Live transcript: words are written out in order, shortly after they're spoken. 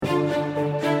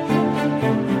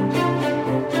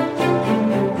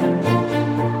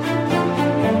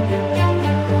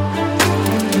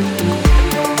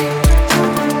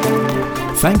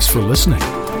Thanks for listening.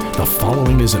 The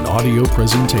following is an audio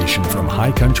presentation from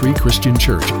High Country Christian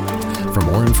Church. For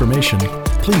more information,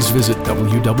 please visit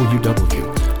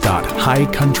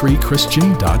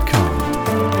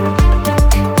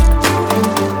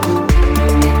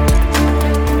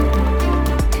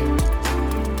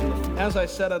As I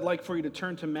said, I'd like for you to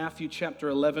turn to Matthew chapter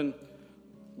 11.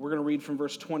 We're going to read from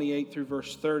verse 28 through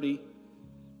verse 30,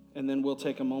 and then we'll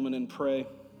take a moment and pray.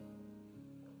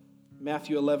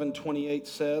 Matthew 11:28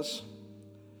 says,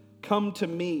 "Come to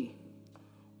me,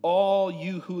 all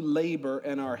you who labor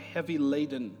and are heavy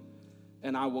laden,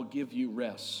 and I will give you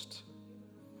rest.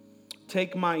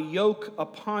 Take my yoke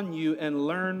upon you and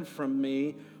learn from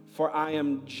me, for I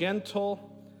am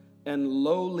gentle and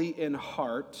lowly in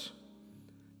heart,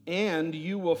 and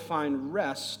you will find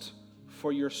rest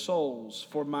for your souls.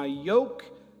 For my yoke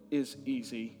is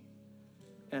easy,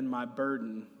 and my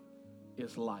burden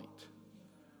is light."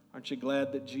 Aren't you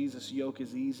glad that Jesus' yoke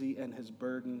is easy and his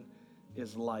burden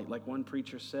is light? Like one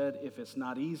preacher said, if it's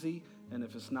not easy and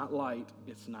if it's not light,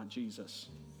 it's not Jesus.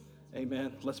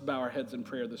 Amen. Let's bow our heads in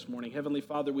prayer this morning. Heavenly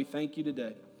Father, we thank you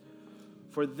today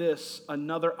for this,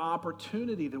 another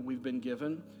opportunity that we've been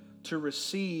given to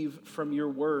receive from your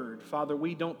word. Father,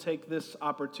 we don't take this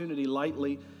opportunity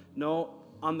lightly. No,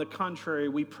 on the contrary,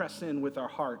 we press in with our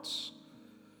hearts.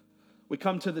 We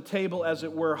come to the table, as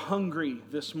it were, hungry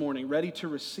this morning, ready to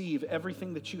receive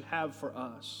everything that you have for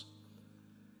us.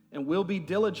 And we'll be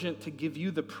diligent to give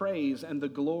you the praise and the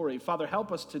glory. Father,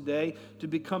 help us today to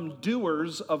become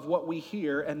doers of what we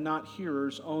hear and not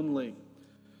hearers only.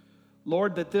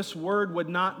 Lord, that this word would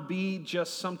not be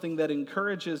just something that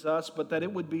encourages us, but that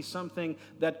it would be something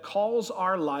that calls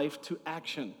our life to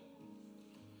action,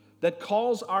 that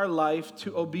calls our life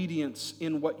to obedience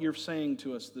in what you're saying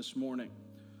to us this morning.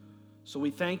 So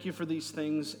we thank you for these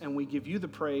things, and we give you the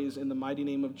praise in the mighty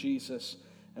name of Jesus.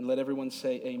 And let everyone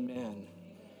say amen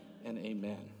and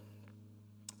amen.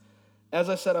 As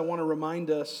I said, I want to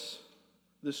remind us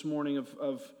this morning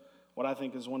of what I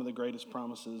think is one of the greatest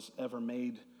promises ever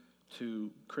made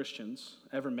to Christians,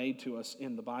 ever made to us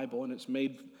in the Bible, and it's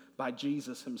made by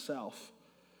Jesus himself.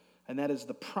 And that is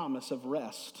the promise of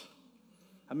rest.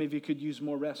 How many of you could use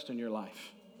more rest in your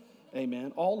life?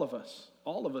 Amen. All of us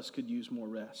could use more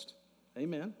rest.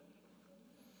 Amen.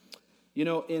 You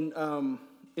know, in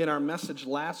our message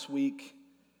last week,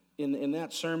 in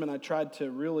that sermon, I tried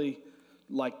to really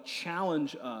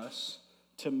challenge us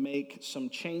to make some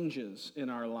changes in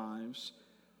our lives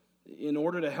in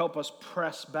order to help us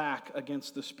press back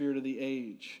against the spirit of the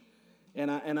age. And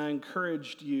I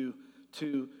encouraged you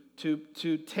to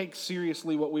take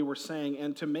seriously what we were saying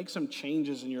and to make some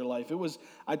changes in your life.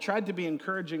 I tried to be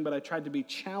encouraging, but I tried to be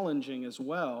challenging as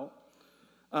well.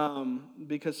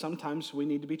 Because sometimes we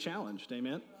need to be challenged.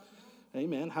 Amen?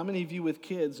 Amen. How many of you with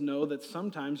kids know that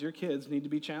sometimes your kids need to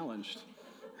be challenged?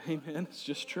 Amen. It's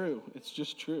just true. It's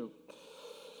just true.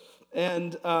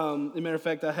 And as a matter of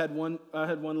fact, I had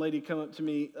one lady come up to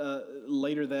me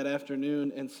later that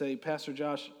afternoon and say, "Pastor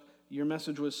Josh, your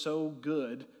message was so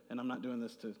good," and I'm not doing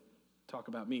this to talk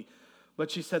about me,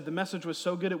 but she said the message was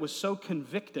so good, it was so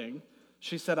convicting.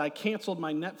 She said, "I canceled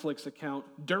my Netflix account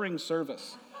during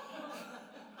service."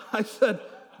 I said,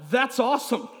 "That's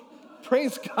awesome.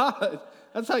 Praise God."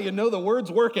 That's how you know the word's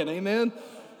working, amen?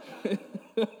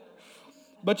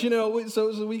 But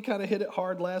so we kind of hit it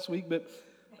hard last week, but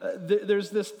there's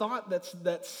this thought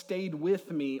that stayed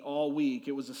with me all week.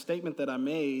 It was a statement that I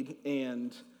made,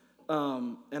 and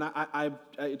I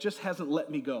it just hasn't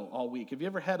let me go all week. Have you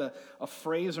ever had a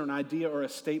phrase or an idea or a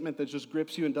statement that just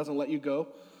grips you and doesn't let you go?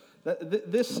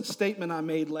 This statement I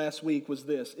made last week was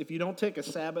this: if you don't take a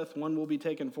Sabbath, one will be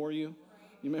taken for you.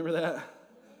 You remember that?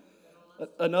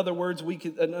 Another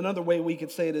way we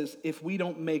could say it is, if we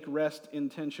don't make rest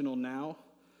intentional now,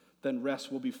 then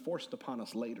rest will be forced upon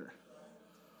us later.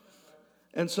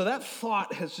 And so that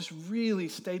thought has just really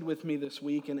stayed with me this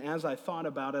week, and as I thought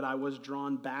about it, I was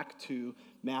drawn back to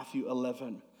Matthew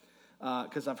 11.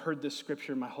 Because I've heard this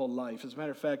scripture my whole life. As a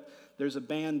matter of fact, there's a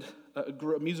band, a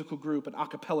musical group, an a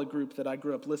cappella group that I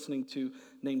grew up listening to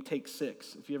named Take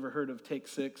Six. If you ever heard of Take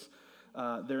Six,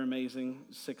 they're amazing.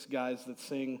 6 guys that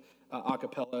sing a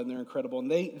cappella, and they're incredible.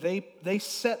 And they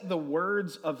set the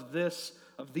words of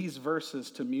these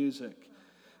verses to music.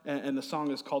 And the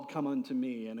song is called "Come Unto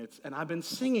Me," and I've been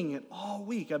singing it all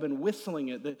week. I've been whistling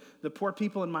it. The poor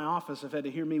people in my office have had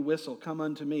to hear me whistle "Come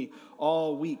Unto Me"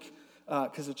 all week.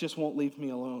 Because it just won't leave me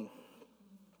alone.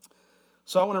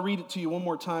 So I want to read it to you one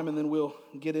more time, and then we'll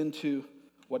get into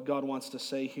what God wants to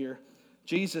say here.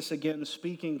 Jesus, again,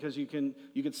 speaking, because you can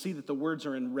see that the words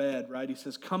are in red, right? He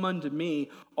says, "Come unto me,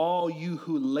 all you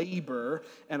who labor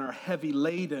and are heavy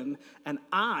laden, and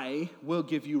I will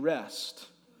give you rest.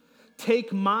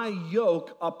 Take my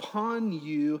yoke upon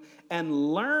you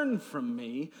and learn from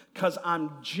me, because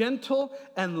I'm gentle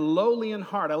and lowly in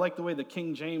heart." I like the way the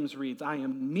King James reads, "I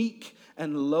am meek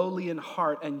and lowly in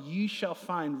heart, and ye shall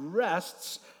find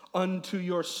rests unto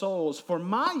your souls. For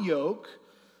my yoke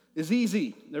is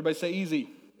easy." Everybody say easy.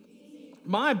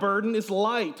 "My burden is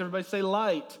light." Everybody say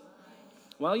light.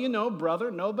 Well, you know, brother,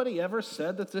 nobody ever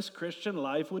said that this Christian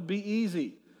life would be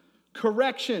easy.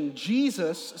 Correction,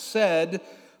 Jesus said,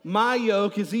 "My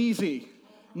yoke is easy.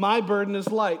 My burden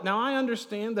is light." Now, I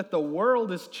understand that the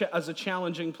world is a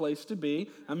challenging place to be.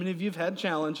 How many of you have had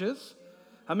challenges?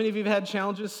 How many of you have had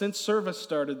challenges since service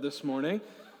started this morning?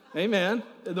 Amen.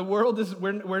 The world is,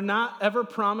 we're not ever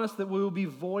promised that we will be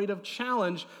void of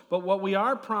challenge, but what we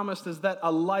are promised is that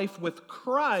a life with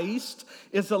Christ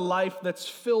is a life that's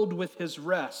filled with his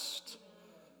rest.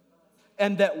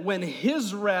 And that when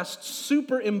his rest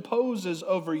superimposes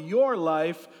over your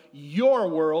life, your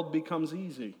world becomes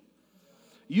easy.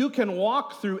 You can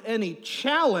walk through any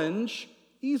challenge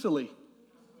easily.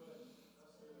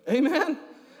 Amen.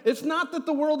 It's not that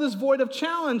the world is void of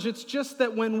challenge. It's just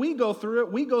that when we go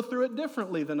through it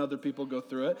differently than other people go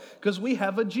through it because we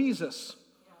have a Jesus.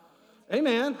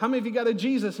 Amen. How many of you got a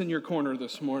Jesus in your corner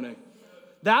this morning?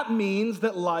 That means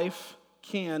that life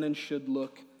can and should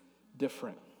look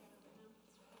different.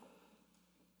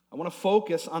 I want to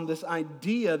focus on this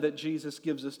idea that Jesus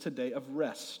gives us today of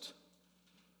rest.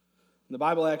 The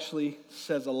Bible actually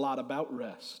says a lot about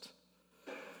rest.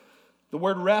 The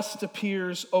word rest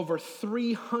appears over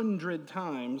 300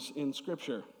 times in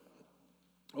Scripture.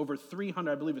 Over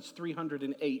 300, I believe it's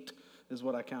 308 is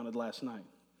what I counted last night.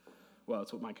 Well,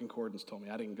 it's what my concordance told me.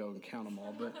 I didn't go and count them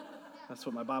all, but that's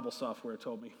what my Bible software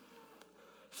told me.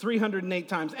 308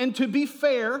 times. And to be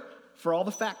fair, for all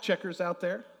the fact checkers out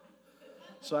there,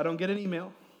 so I don't get an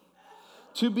email,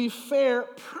 to be fair,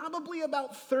 probably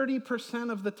about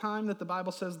 30% of the time that the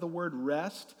Bible says the word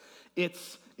rest,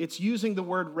 it's using the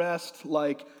word rest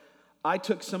like I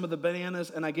took some of the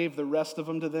bananas and I gave the rest of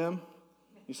them to them.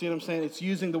 You see what I'm saying? It's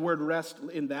using the word rest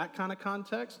in that kind of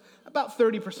context about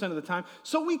 30% of the time.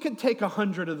 So we could take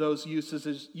 100 of those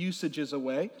usages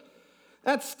away.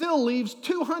 That still leaves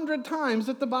 200 times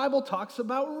that the Bible talks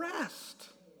about rest.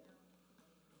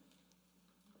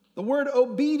 The word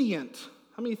obedient.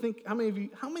 How many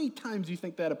times do you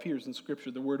think that appears in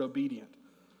Scripture, the word obedient?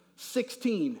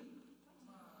 16.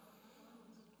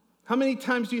 How many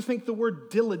times do you think the word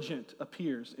diligent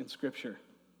appears in Scripture?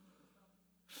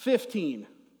 15.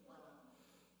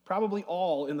 Probably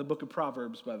all in the book of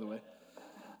Proverbs, by the way.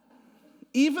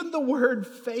 Even the word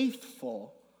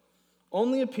faithful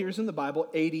only appears in the Bible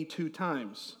 82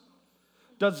 times.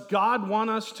 Does God want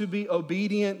us to be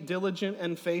obedient, diligent,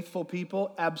 and faithful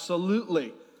people?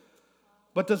 Absolutely.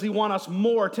 But does he want us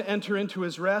more to enter into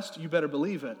his rest? You better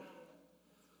believe it.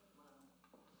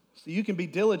 So you can be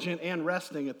diligent and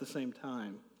resting at the same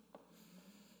time.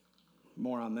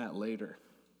 More on that later.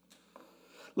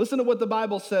 Listen to what the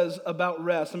Bible says about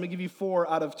rest. Let me give you 4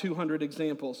 out of 200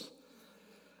 examples.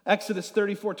 Exodus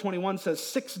 34:21 says,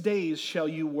 6 days shall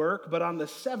you work, but on the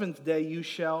 7th day you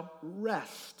shall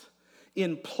rest.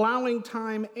 In plowing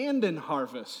time and in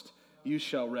harvest you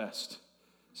shall rest.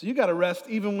 So you got to rest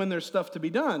even when there's stuff to be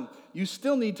done. You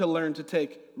still need to learn to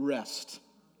take rest.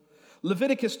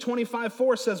 Leviticus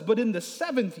 25:4 says, but in the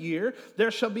 7th year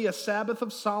there shall be a Sabbath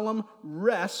of solemn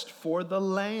rest for the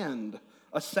land,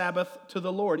 a Sabbath to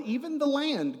the Lord. Even the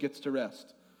land gets to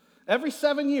rest. Every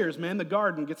 7 years, man, the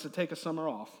garden gets to take a summer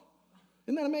off.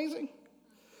 Isn't that amazing?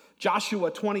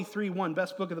 Joshua 23:1,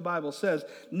 best book of the Bible, says,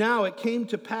 now it came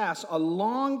to pass a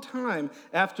long time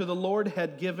after the Lord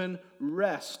had given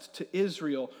rest to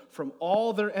Israel from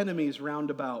all their enemies round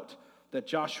about, that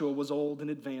Joshua was old and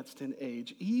advanced in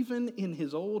age. Even in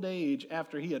his old age,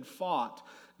 after he had fought,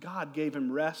 God gave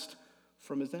him rest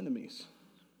from his enemies.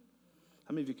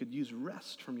 How many of you could use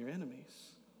rest from your enemies?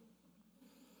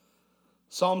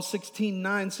 Psalm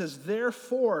 16:9 says,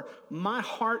 therefore my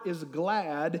heart is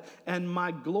glad and my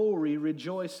glory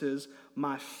rejoices.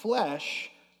 My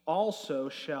flesh also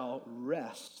shall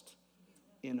rest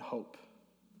in hope.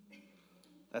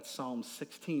 That's Psalm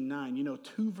 16:9. You know,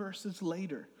 2 verses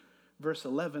later, verse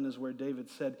 11 is where David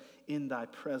said, in thy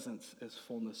presence is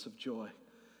fullness of joy.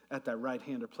 At thy right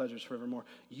hand are pleasures forevermore.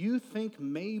 You think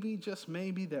maybe, just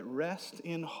maybe, that rest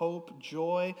in hope,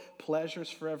 joy, pleasures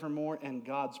forevermore, and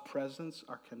God's presence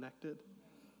are connected?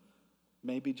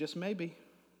 Maybe, just maybe.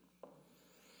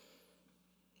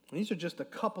 And these are just a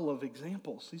couple of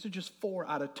examples. These are just 4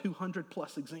 out of 200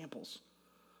 plus examples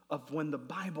of when the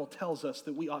Bible tells us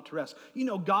that we ought to rest. You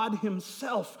know, God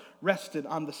himself rested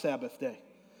on the Sabbath day.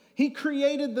 He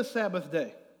created the Sabbath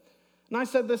day. And I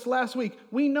said this last week.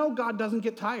 We know God doesn't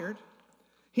get tired.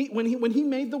 When he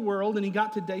made the world and he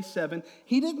got to day 7,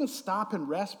 he didn't stop and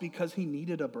rest because he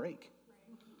needed a break.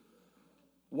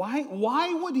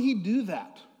 Why would he do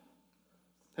that?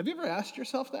 Have you ever asked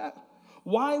yourself that?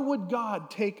 Why would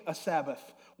God take a Sabbath?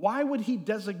 Why would he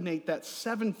designate that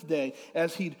 7th day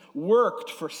as he'd worked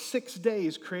for 6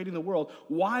 days creating the world?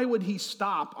 Why would he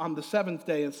stop on the 7th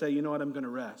day and say, you know what, I'm going to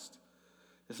rest?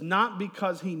 It's not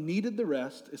because he needed the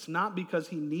rest. It's not because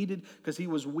he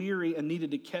was weary and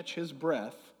needed to catch his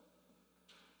breath.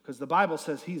 Because the Bible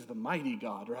says he's the mighty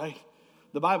God, right?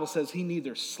 The Bible says he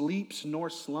neither sleeps nor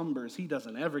slumbers. He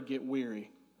doesn't ever get weary.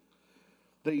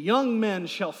 The young men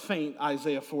shall faint,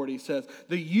 Isaiah 40 says.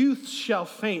 The youth shall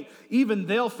faint. Even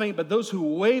they'll faint, but those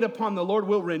who wait upon the Lord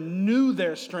will renew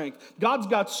their strength. God's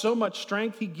got so much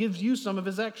strength, he gives you some of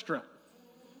his extra.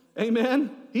 Amen?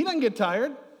 He doesn't get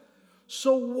tired.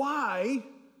 So why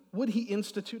would he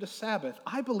institute a Sabbath?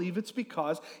 I believe it's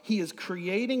because he is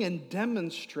creating and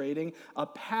demonstrating a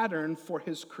pattern for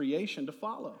his creation to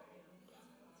follow.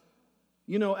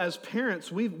 You know, as parents,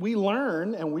 we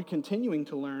learn, and we're continuing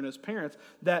to learn as parents,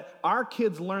 that our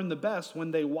kids learn the best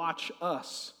when they watch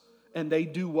us and they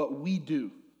do what we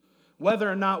do.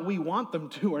 Whether or not we want them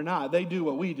to or not, they do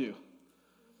what we do.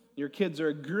 Your kids are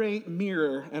a great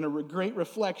mirror and a great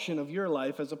reflection of your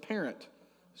life as a parent.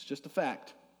 It's just a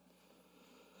fact.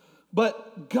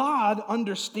 But God,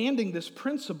 understanding this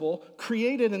principle,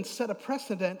 created and set a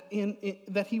precedent in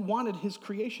that he wanted his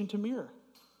creation to mirror.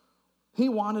 He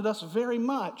wanted us very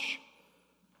much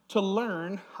to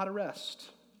learn how to rest.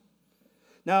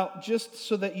 Now, just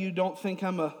so that you don't think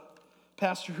I'm a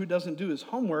pastor who doesn't do his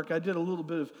homework, I did a little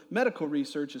bit of medical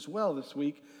research as well this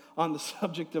week on the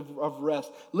subject of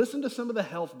rest. Listen to some of the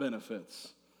health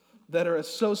benefits that are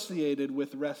associated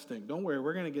with resting. Don't worry,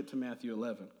 we're going to get to Matthew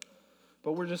 11,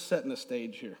 but we're just setting the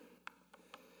stage here.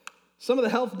 Some of the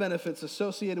health benefits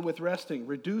associated with resting: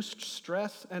 reduced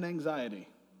stress and anxiety.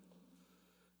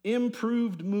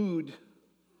 Improved mood.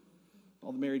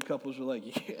 All the married couples are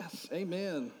like, yes,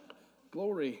 amen,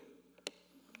 glory.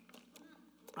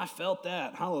 I felt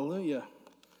that, hallelujah.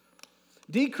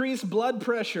 Decreased blood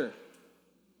pressure.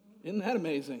 Isn't that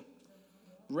amazing?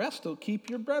 Rest will keep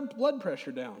your blood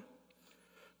pressure down.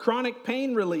 Chronic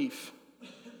pain relief.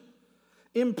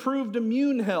 Improved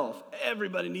immune health.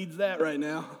 Everybody needs that right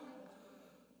now.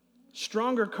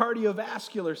 Stronger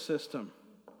cardiovascular system.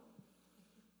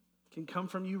 Can come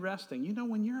from you resting. You know,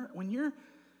 when you're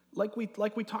like we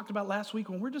talked about last week,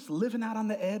 when we're just living out on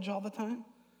the edge all the time,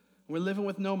 we're living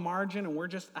with no margin and we're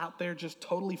just out there just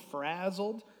totally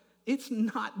frazzled, it's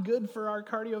not good for our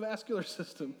cardiovascular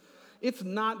system. It's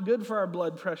not good for our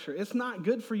blood pressure. It's not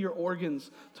good for your organs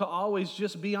to always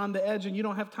just be on the edge and you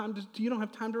don't have time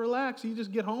to relax. You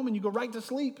just get home and you go right to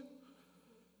sleep.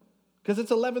 Because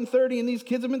it's 11:30 and these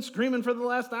kids have been screaming for the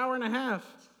last hour and a half.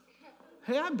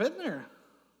 Hey, I've been there.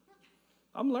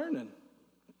 I'm learning.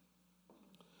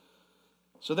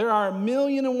 So there are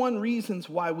 1,000,001 reasons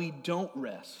why we don't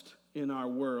rest in our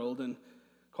world, and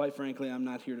quite frankly, I'm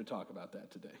not here to talk about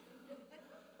that today.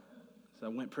 So I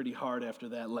went pretty hard after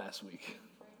that last week.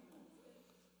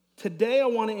 Today I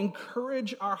want to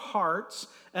encourage our hearts,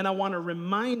 and I want to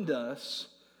remind us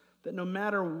that no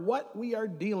matter what we are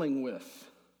dealing with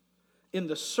in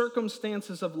the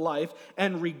circumstances of life,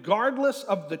 and regardless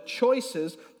of the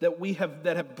choices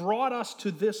that have brought us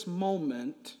to this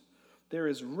moment, there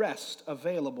is rest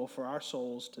available for our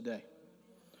souls today.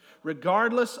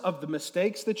 Regardless of the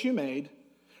mistakes that you made,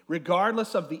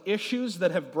 regardless of the issues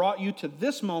that have brought you to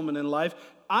this moment in life,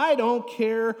 I don't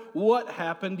care what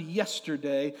happened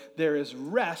yesterday, there is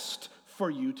rest for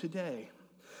you today.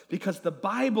 Because the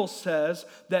Bible says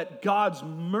that God's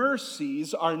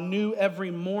mercies are new every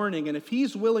morning. And if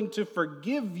he's willing to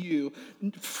forgive you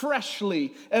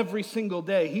freshly every single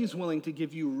day, he's willing to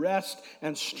give you rest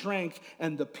and strength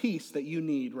and the peace that you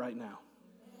need right now,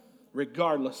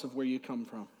 regardless of where you come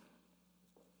from.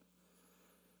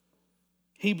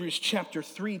 Hebrews chapter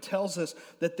 3 tells us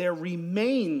that there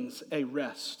remains a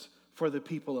rest for the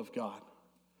people of God.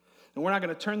 And we're not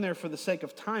going to turn there for the sake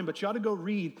of time, but you ought to go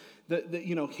read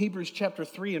Hebrews chapter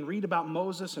 3 and read about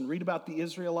Moses and read about the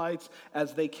Israelites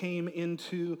as they came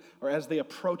into, or as they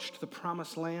approached the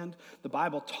promised land. The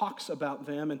Bible talks about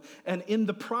them, and in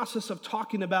the process of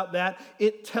talking about that,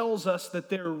 it tells us that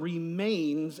there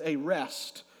remains a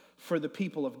rest for the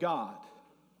people of God.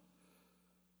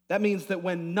 That means that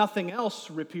when nothing else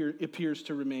appears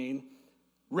to remain,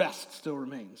 rest still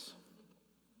remains.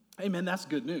 Amen, that's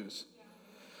good news.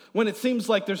 When it seems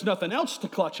like there's nothing else to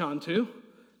clutch onto,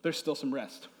 there's still some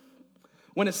rest.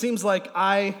 When it seems like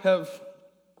I have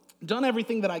done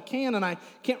everything that I can and I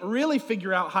can't really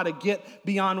figure out how to get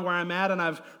beyond where I'm at and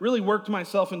I've really worked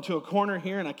myself into a corner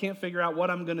here and I can't figure out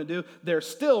what I'm going to do, there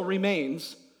still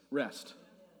remains rest.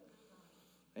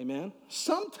 Amen?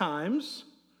 Sometimes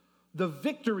the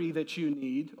victory that you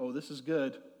need, oh, this is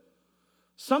good.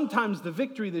 Sometimes the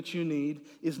victory that you need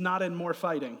is not in more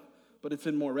fighting, but it's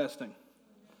in more resting.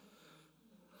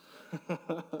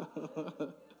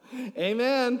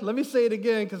 Amen. Let me say it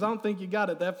again because I don't think you got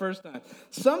it that first time.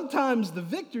 Sometimes the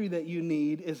victory that you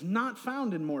need is not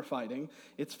found in more fighting,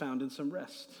 it's found in some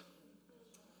rest.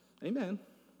 Amen.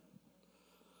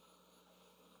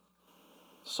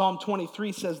 Psalm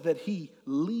 23 says that he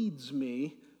leads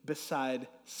me beside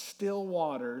still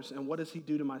waters. And what does he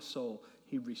do to my soul?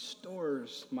 He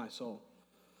restores my soul.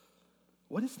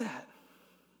 What is that?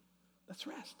 That's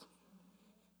rest.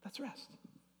 That's rest.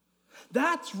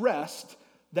 That's rest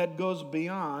that goes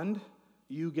beyond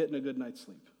you getting a good night's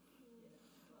sleep.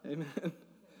 Amen.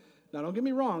 Now, don't get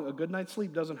me wrong. A good night's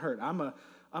sleep doesn't hurt. I'm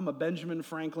a Benjamin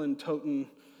Franklin toting,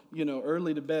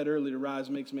 early to bed, early to rise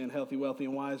makes man healthy, wealthy,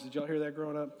 and wise. Did y'all hear that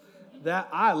growing up? That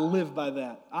I live by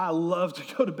that. I love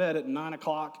to go to bed at 9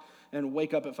 o'clock and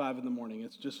wake up at 5 in the morning.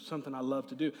 It's just something I love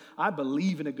to do. I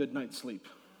believe in a good night's sleep.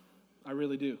 I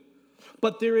really do.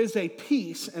 But there is a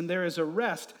peace and there is a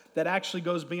rest that actually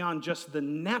goes beyond just the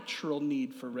natural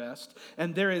need for rest.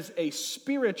 And there is a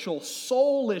spiritual,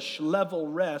 soulish level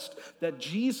rest that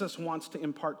Jesus wants to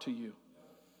impart to you.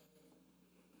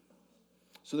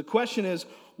 So the question is,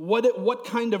 what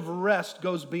kind of rest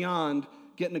goes beyond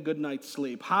getting a good night's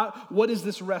sleep? What is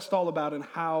this rest all about, and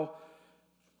how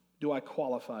do I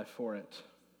qualify for it?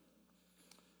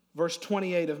 Verse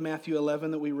 28 of Matthew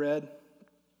 11 that we read.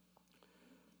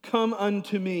 Come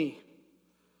unto me.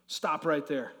 Stop right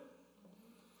there.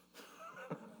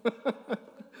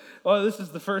 Oh, this is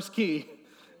the first key.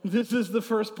 This is the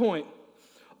first point.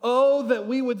 Oh, that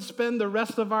we would spend the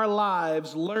rest of our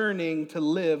lives learning to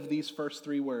live these first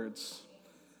three words.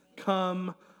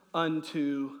 Come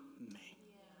unto me.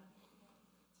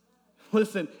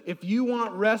 Listen, if you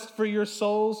want rest for your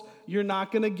souls, you're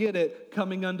not going to get it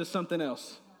coming unto something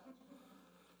else.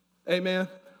 Amen.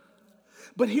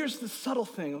 But here's the subtle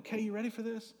thing, okay? You ready for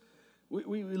this?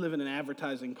 We live in an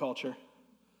advertising culture.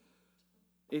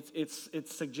 It's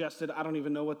suggested, I don't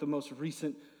even know what the most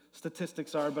recent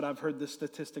statistics are, but I've heard this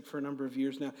statistic for a number of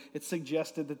years now. It's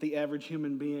suggested that the average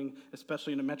human being,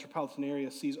 especially in a metropolitan area,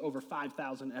 sees over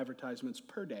 5,000 advertisements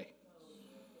per day.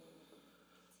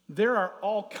 There are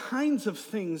all kinds of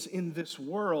things in this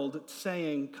world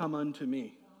saying, come unto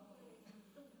me.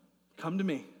 Come to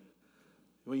me.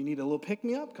 Well, you need a little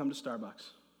pick-me-up? Come to Starbucks.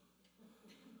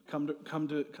 Come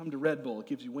to Red Bull. It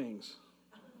gives you wings.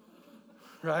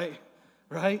 Right?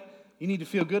 You need to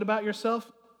feel good about yourself?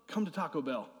 Come to Taco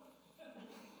Bell.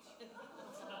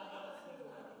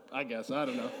 I guess. I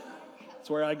don't know. It's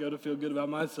where I go to feel good about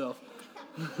myself.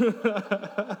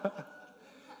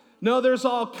 No, there's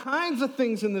all kinds of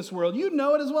things in this world. You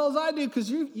know it as well as I do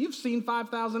because you've seen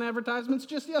 5,000 advertisements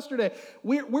just yesterday.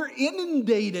 We're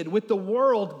inundated with the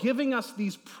world giving us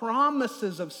these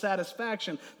promises of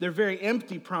satisfaction. They're very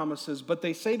empty promises, but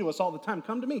they say to us all the time,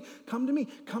 come to me, come to me,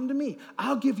 come to me.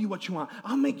 I'll give you what you want.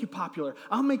 I'll make you popular.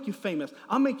 I'll make you famous.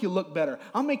 I'll make you look better.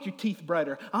 I'll make your teeth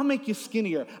brighter. I'll make you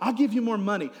skinnier. I'll give you more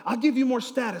money. I'll give you more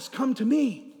status. Come to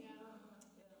me.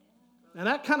 And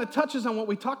that kind of touches on what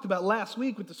we talked about last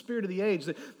week with the spirit of the age.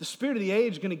 The spirit of the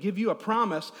age is going to give you a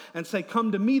promise and say,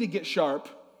 come to me to get sharp.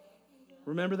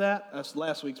 Remember that? That's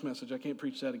last week's message. I can't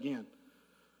preach that again.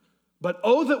 But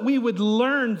oh, that we would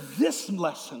learn this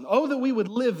lesson. Oh, that we would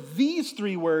live these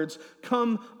three words,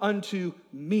 come unto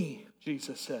me,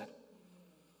 Jesus said.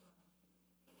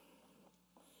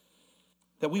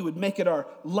 That we would make it our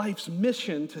life's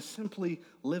mission to simply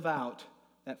live out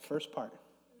that first part.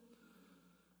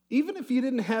 Even if you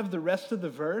didn't have the rest of the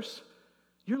verse,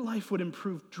 your life would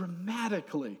improve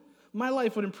dramatically. My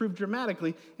life would improve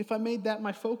dramatically if I made that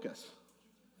my focus.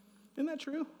 Isn't that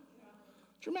true?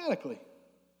 Dramatically.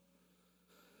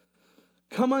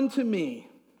 Come unto me.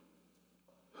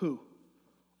 Who?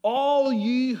 All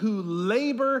ye who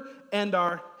labor and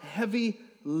are heavy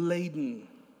laden.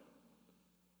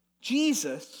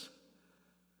 Jesus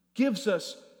gives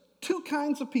us two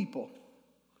kinds of people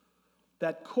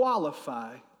that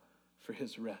qualify for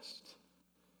his rest.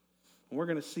 And we're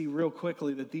going to see real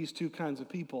quickly that these two kinds of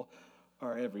people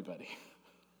are everybody.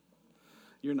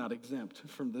 You're not exempt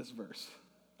from this verse.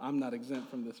 I'm not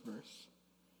exempt from this verse.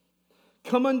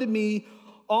 Come unto me,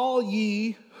 all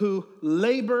ye who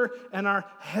labor and are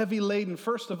heavy laden.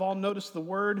 First of all, notice the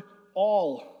word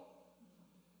all.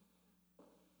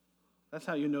 That's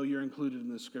how you know you're included in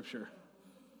this scripture.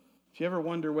 If you ever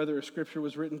wonder whether a scripture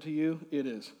was written to you, it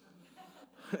is.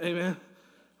 Amen.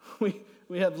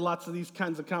 We have lots of these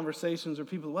kinds of conversations where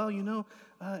people, well,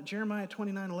 Jeremiah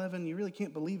 29:11, you really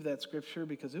can't believe that scripture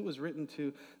because it was written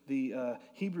to the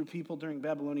Hebrew people during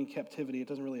Babylonian captivity. It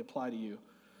doesn't really apply to you.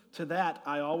 To that,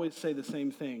 I always say the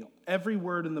same thing. Every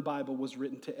word in the Bible was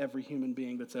written to every human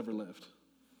being that's ever lived.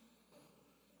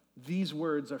 These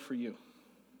words are for you.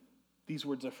 These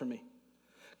words are for me.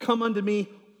 Come unto me,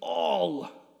 all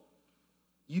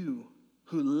you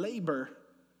who labor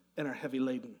and are heavy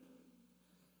laden,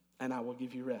 and I will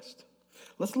give you rest.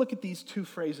 Let's look at these two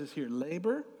phrases here,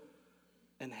 labor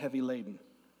and heavy laden.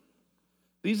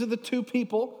 These are the two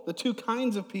people, the two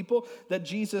kinds of people that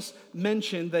Jesus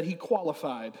mentioned that he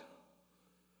qualified.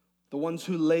 The ones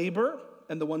who labor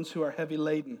and the ones who are heavy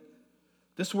laden.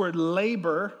 This word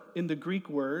labor in the Greek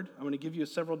word, I'm going to give you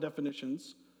several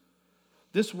definitions.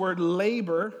 This word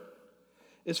labor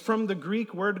is from the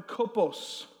Greek word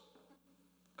kopos.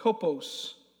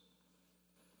 Kopos,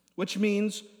 which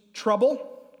means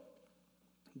trouble,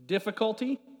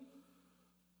 difficulty,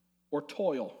 or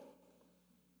toil.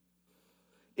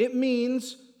 It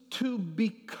means to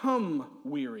become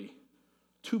weary,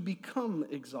 to become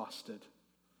exhausted.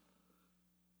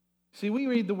 See, we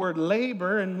read the word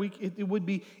labor, and it would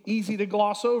be easy to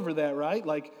gloss over that, right?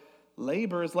 Like,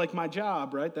 labor is like my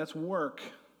job, right? That's work.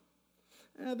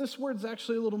 This word's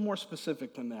actually a little more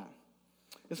specific than that.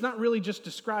 It's not really just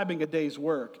describing a day's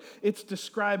work. It's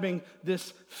describing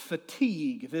this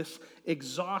fatigue, this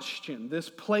exhaustion, this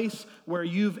place where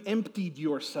you've emptied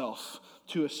yourself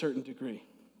to a certain degree.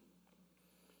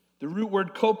 The root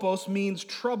word kopos means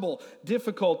trouble,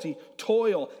 difficulty,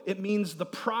 toil. It means the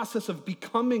process of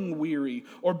becoming weary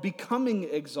or becoming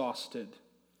exhausted.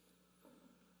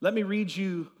 Let me read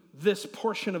you this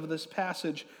portion of this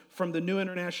passage from the New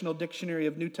International Dictionary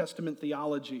of New Testament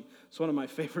Theology. It's one of my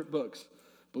favorite books,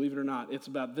 believe it or not. It's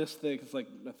about this thick. It's like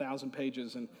 1,000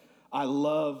 pages, and I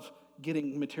love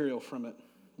getting material from it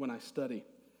when I study.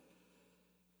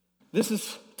 This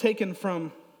is taken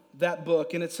from that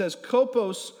book, and it says,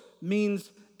 kopos means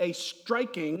a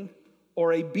striking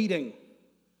or a beating.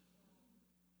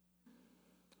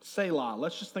 Selah.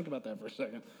 Let's just think about that for a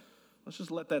second. Let's just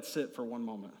let that sit for one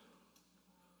moment.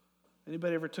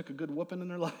 Anybody ever took a good whooping in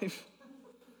their life?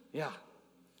 Yeah.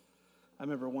 I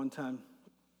remember one time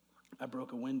I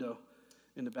broke a window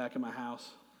in the back of my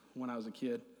house when I was a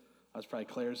kid. I was probably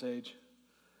Claire's age.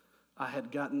 I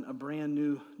had gotten a brand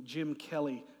new Jim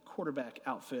Kelly quarterback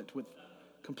outfit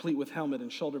complete with helmet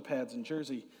and shoulder pads and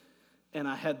jersey. And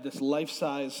I had this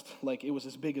life-sized, like it was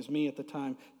as big as me at the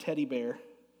time, teddy bear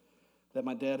that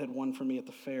my dad had won for me at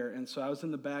the fair. And so I was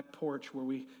in the back porch where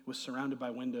we was surrounded by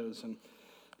windows.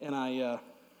 And I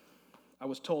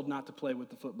was told not to play with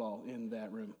the football in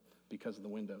that room because of the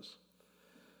windows.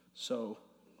 So,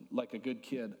 like a good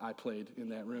kid, I played in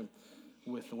that room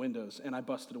with the windows. And I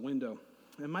busted a window.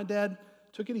 And my dad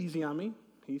took it easy on me.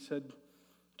 He said,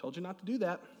 told you not to do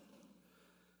that.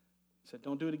 He said,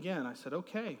 don't do it again. I said,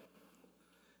 okay.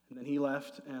 And then he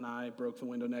left, and I broke the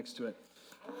window next to it.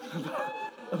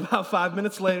 About 5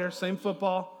 minutes later, same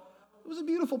football. It was a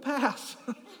beautiful pass.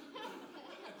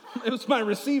 It was my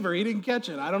receiver. He didn't catch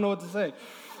it. I don't know what to say.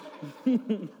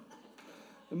 And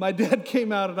my dad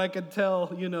came out, and I could tell,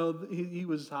 he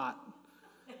was hot.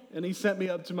 And he sent me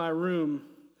up to my room.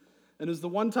 And it was the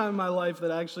one time in my life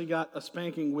that I actually got a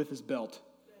spanking with his belt.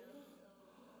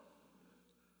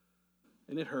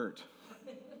 And it hurt.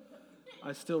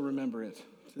 I still remember it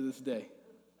to this day.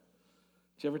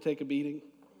 Did you ever take a beating?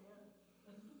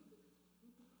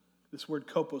 This word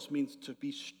kopos means to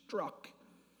be struck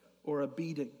or a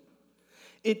beating.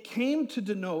 It came to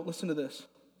denote, listen to this,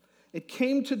 it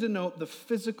came to denote the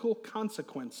physical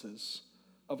consequences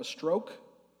of a stroke,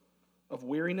 of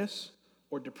weariness,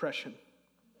 or depression.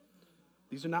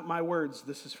 These are not my words.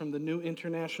 This is from the New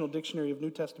International Dictionary of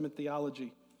New Testament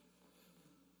Theology.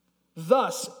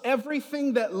 Thus,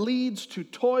 everything that leads to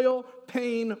toil,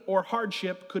 pain, or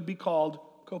hardship could be called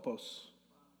kopos.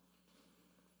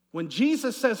 When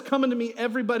Jesus says, come unto me,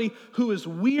 everybody who is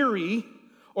weary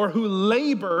or who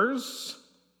labors,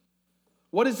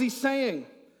 what is he saying?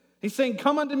 He's saying,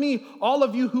 come unto me, all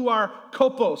of you who are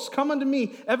kopos. Come unto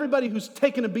me, everybody who's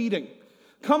taken a beating.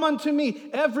 Come unto me,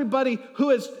 everybody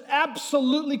who is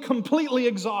absolutely, completely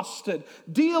exhausted,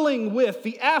 dealing with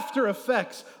the after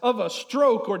effects of a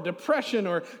stroke or depression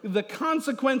or the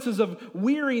consequences of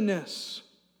weariness.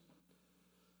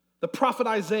 The prophet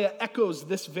Isaiah echoes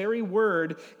this very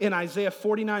word in Isaiah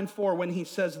 49:4 when he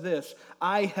says this,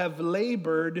 I have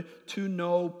labored to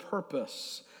no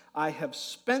purpose. I have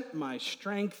spent my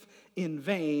strength in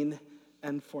vain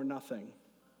and for nothing.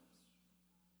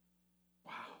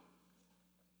 Wow.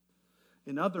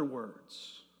 In other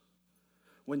words,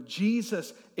 when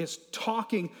Jesus is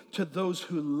talking to those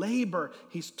who labor,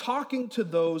 he's talking to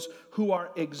those who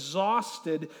are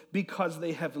exhausted because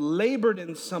they have labored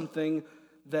in something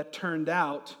that turned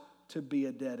out to be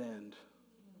a dead end.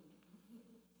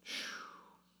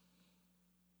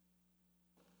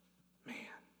 Man.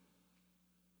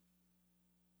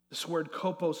 This word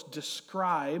kopos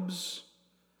describes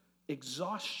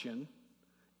exhaustion,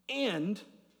 and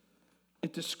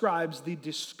it describes the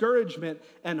discouragement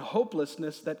and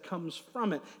hopelessness that comes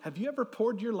from it. Have you ever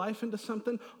poured your life into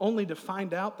something only to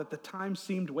find out that the time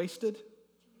seemed wasted?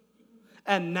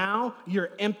 And now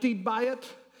you're emptied by it,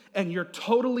 and you're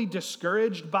totally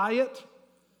discouraged by it?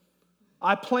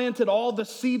 I planted all the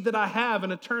seed that I have,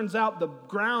 and it turns out the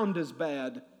ground is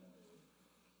bad.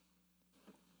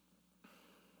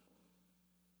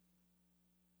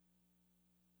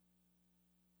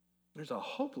 There's a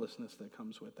hopelessness that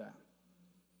comes with that.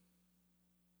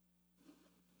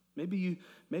 Maybe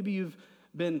you've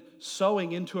been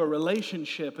sowing into a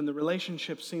relationship, and the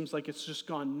relationship seems like it's just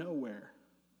gone nowhere.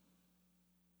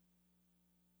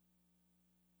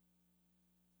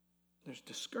 There's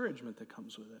discouragement that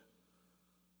comes with it.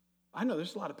 I know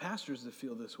there's a lot of pastors that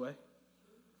feel this way.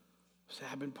 Say,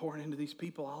 I've been pouring into these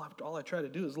people. All I try to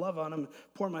do is love on them,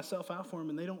 pour myself out for them,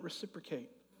 and they don't reciprocate.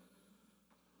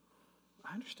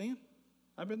 I understand.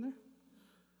 I've been there.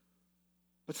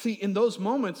 But see, in those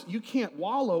moments, you can't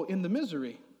wallow in the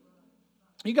misery.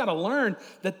 You got to learn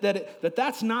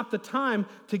that's not the time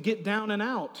to get down and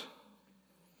out.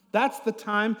 That's the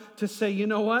time to say, you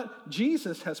know what?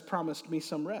 Jesus has promised me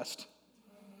some rest.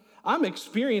 I'm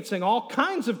experiencing all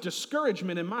kinds of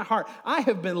discouragement in my heart. I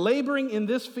have been laboring in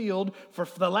this field for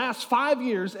the last 5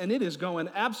 years, and it is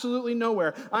going absolutely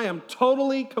nowhere. I am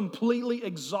totally, completely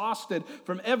exhausted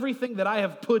from everything that I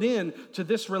have put in to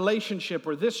this relationship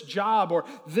or this job or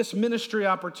this ministry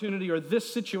opportunity or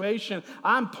this situation.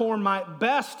 I'm pouring my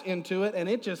best into it, and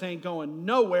it just ain't going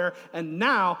nowhere, and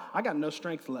now I got no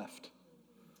strength left.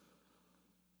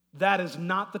 That is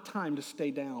not the time to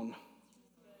stay down.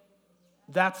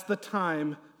 That's the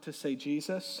time to say,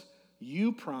 Jesus,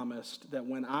 you promised that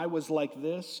when I was like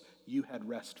this, you had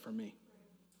rest for me.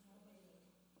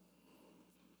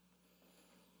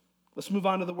 Let's move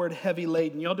on to the word heavy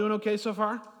laden. Y'all doing okay so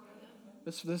far?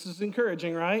 This is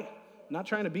encouraging, right? I'm not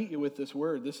trying to beat you with this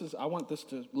word. I want this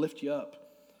to lift you up.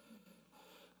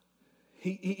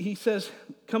 He says,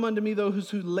 come unto me those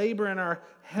who labor and are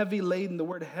heavy laden. The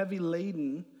word heavy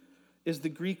laden is the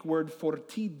Greek word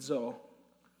fortizo,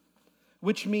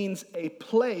 which means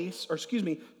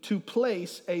to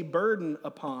place a burden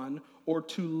upon or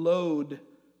to load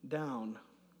down.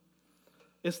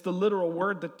 It's the literal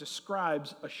word that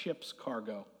describes a ship's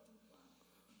cargo.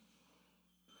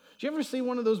 Did you ever see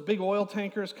one of those big oil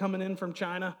tankers coming in from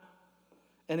China?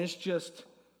 And it's just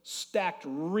stacked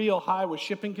real high with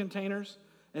shipping containers,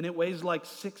 and it weighs like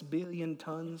 6 billion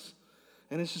tons.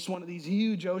 And it's just one of these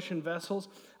huge ocean vessels.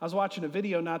 I was watching a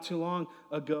video not too long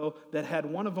ago that had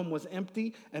one of them was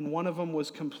empty and one of them was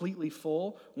completely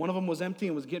full. One of them was empty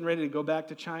and was getting ready to go back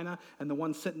to China, and the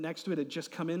one sitting next to it had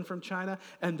just come in from China.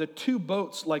 And the two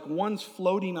boats, like one's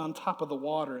floating on top of the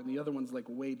water and the other one's like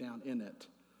way down in it.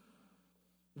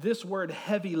 This word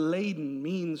heavy laden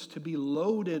means to be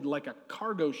loaded like a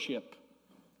cargo ship.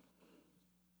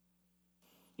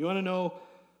 You want to know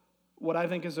what I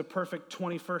think is a perfect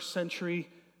 21st century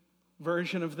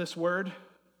version of this word,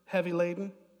 heavy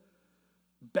laden?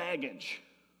 Baggage.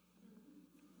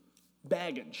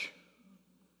 Baggage.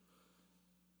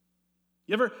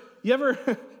 You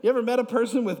ever met a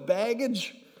person with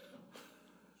baggage?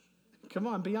 Come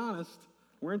on, be honest.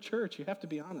 We're in church. You have to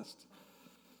be honest.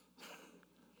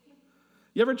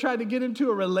 You ever tried to get into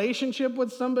a relationship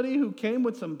with somebody who came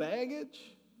with some baggage?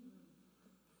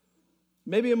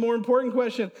 Maybe a more important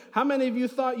question, how many of you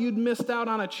thought you'd missed out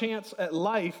on a chance at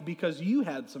life because you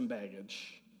had some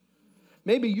baggage?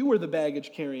 Maybe you were the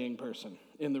baggage-carrying person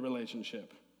in the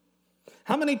relationship.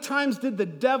 How many times did the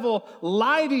devil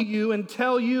lie to you and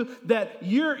tell you that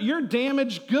you're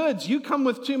damaged goods, you come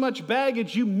with too much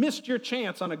baggage, you missed your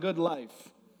chance on a good life?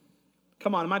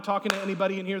 Come on, am I talking to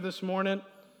anybody in here this morning?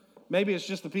 Maybe it's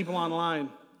just the people online.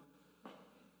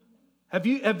 Have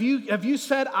you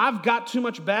said, I've got too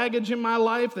much baggage in my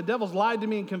life? The devil's lied to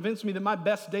me and convinced me that my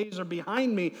best days are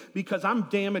behind me because I'm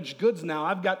damaged goods now.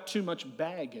 I've got too much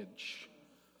baggage.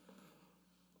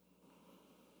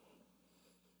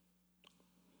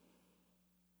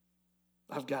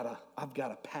 I've got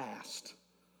a past.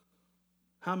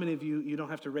 How many of you don't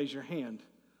have to raise your hand.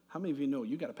 How many of you know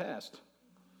you got a past?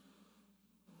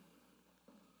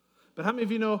 But how many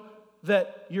of you know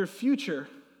that your future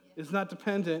is not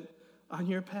dependent on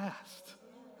your past?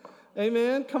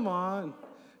 Amen? Come on.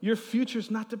 Your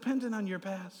future's not dependent on your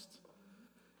past.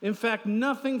 In fact,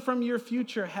 nothing from your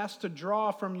future has to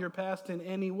draw from your past in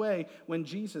any way when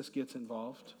Jesus gets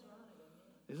involved.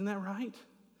 Isn't that right?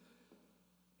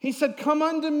 He said, "Come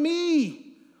unto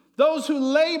me, those who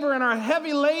labor and are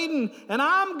heavy laden, and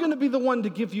I'm going to be the one to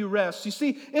give you rest." You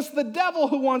see, it's the devil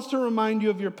who wants to remind you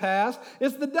of your past.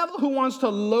 It's the devil who wants to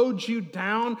load you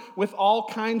down with all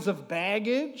kinds of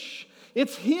baggage.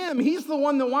 It's him. He's the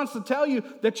one that wants to tell you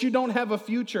that you don't have a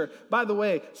future. By the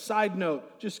way, side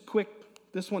note, just quick,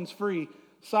 this one's free.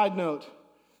 Side note,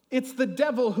 it's the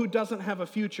devil who doesn't have a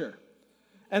future.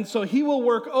 And so he will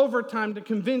work overtime to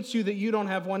convince you that you don't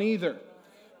have one either.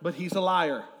 But he's a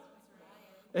liar.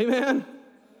 Amen?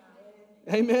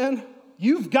 Amen?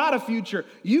 You've got a future.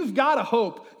 You've got a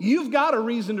hope. You've got a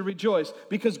reason to rejoice,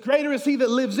 because greater is he that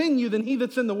lives in you than he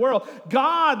that's in the world.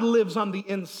 God lives on the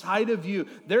inside of you.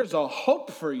 There's a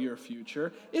hope for your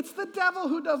future. It's the devil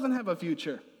who doesn't have a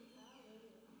future.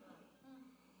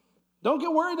 Don't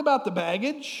get worried about the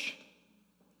baggage.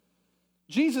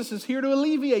 Jesus is here to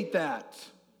alleviate that.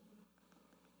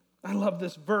 I love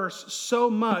this verse so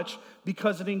much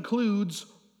because it includes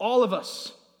all of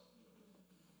us.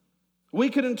 We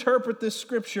could interpret this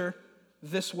scripture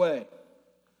this way: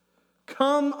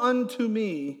 "Come unto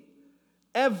me,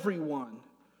 everyone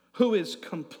who is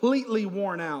completely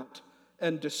worn out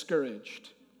and discouraged,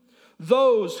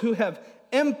 those who have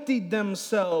emptied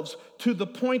themselves to the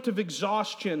point of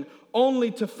exhaustion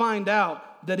only to find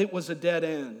out that it was a dead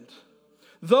end.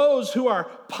 Those who are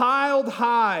piled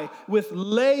high with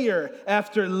layer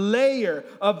after layer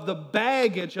of the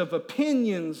baggage of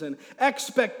opinions and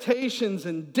expectations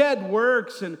and dead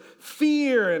works and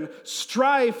fear and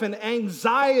strife and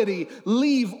anxiety.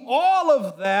 Leave all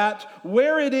of that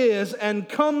where it is and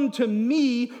come to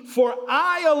me, for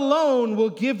I alone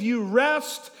will give you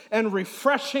rest and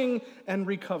refreshing and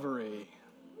recovery."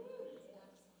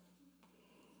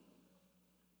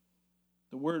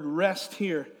 The word rest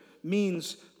here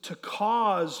means to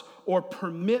cause or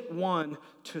permit one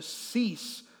to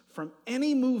cease from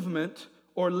any movement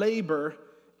or labor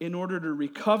in order to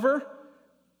recover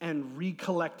and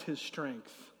recollect his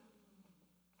strength.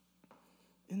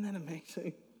 Isn't that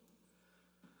amazing?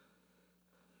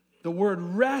 The word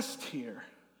rest here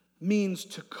means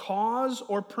to cause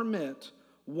or permit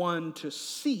one to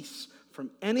cease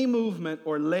from any movement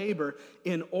or labor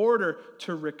in order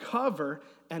to recover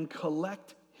and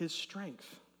collect his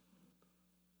strength.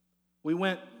 We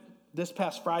went this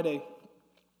past Friday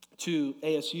to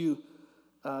ASU,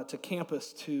 to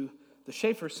campus, to the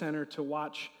Schaefer Center to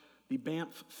watch the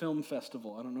Banff Film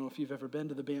Festival. I don't know if you've ever been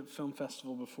to the Banff Film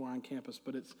Festival before on campus,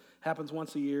 but it happens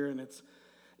once a year, and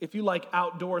if you like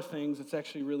outdoor things, it's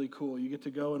actually really cool. You get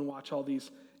to go and watch all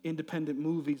these independent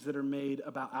movies that are made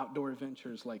about outdoor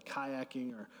adventures like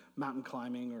kayaking or mountain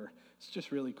climbing, or it's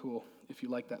just really cool if you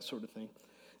like that sort of thing.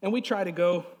 And we try to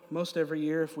go most every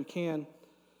year if we can.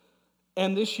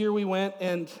 And this year we went,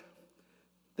 and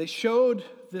they showed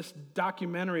this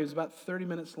documentary. It was about 30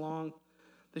 minutes long.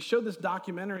 They showed this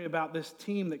documentary about this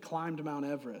team that climbed Mount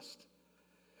Everest.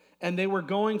 And they were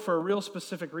going for a real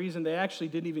specific reason. They actually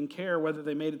didn't even care whether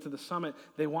they made it to the summit.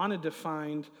 They wanted to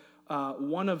find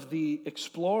one of the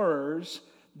explorers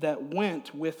that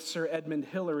went with Sir Edmund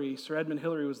Hillary. Sir Edmund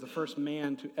Hillary was the first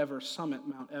man to ever summit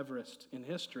Mount Everest in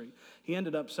history. He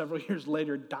ended up several years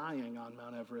later dying on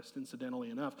Mount Everest, incidentally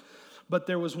enough. But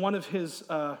there was one of his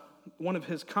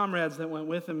comrades that went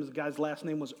with him. The guy's last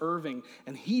name was Irving,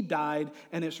 and he died,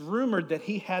 and it's rumored that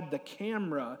he had the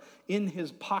camera in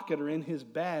his pocket or in his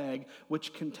bag,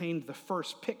 which contained the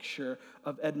first picture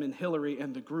of Edmund Hillary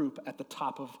and the group at the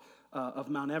top of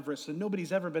Mount Everest, and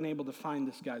nobody's ever been able to find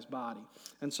this guy's body.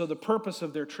 And so the purpose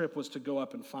of their trip was to go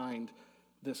up and find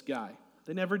this guy.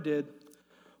 They never did,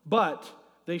 but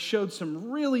they showed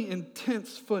some really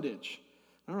intense footage.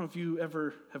 I don't know if you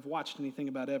ever have watched anything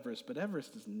about Everest, but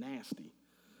Everest is nasty.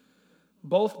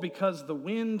 Both because the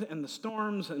wind and the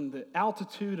storms and the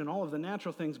altitude and all of the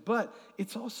natural things, but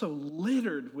it's also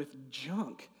littered with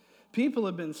junk. People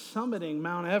have been summiting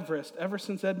Mount Everest ever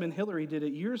since Edmund Hillary did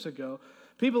it years ago.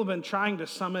 People have been trying to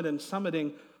summit and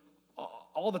summiting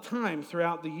all the time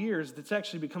throughout the years. It's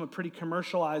actually become a pretty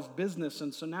commercialized business.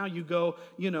 And so now you go,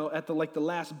 at the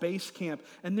last base camp,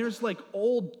 and there's like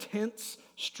old tents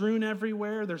strewn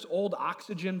everywhere. There's old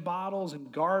oxygen bottles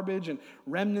and garbage and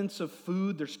remnants of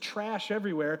food. There's trash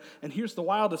everywhere. And here's the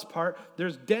wildest part.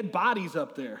 There's dead bodies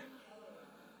up there.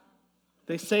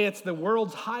 They say it's the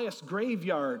world's highest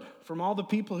graveyard from all the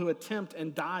people who attempt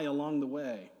and die along the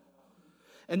way.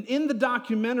 And in the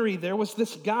documentary, there was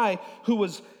this guy who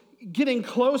was getting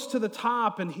close to the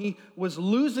top, and he was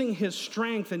losing his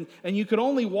strength, and you could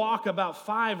only walk about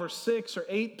 5 or 6 or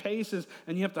 8 paces,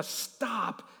 and you have to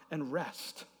stop and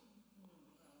rest.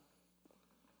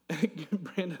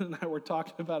 Brandon and I were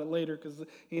talking about it later because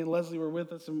he and Leslie were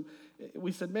with us, and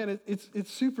we said, man,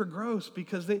 it's super gross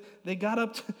because they got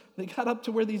up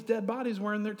to where these dead bodies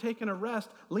were, and they're taking a rest,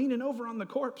 leaning over on the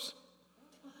corpse.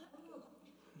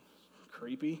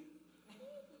 Creepy.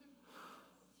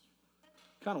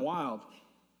 Kind of wild.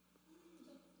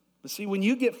 But see, when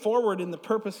you get forward in the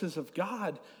purposes of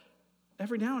God,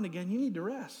 every now and again you need to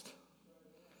rest.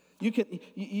 You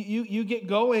get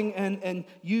going and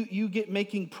you get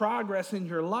making progress in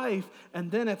your life,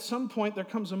 and then at some point there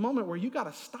comes a moment where you got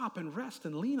to stop and rest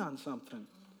and lean on something.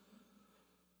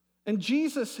 And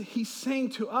Jesus, he's saying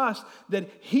to us that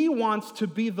he wants to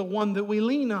be the one that we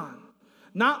lean on.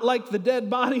 Not like the dead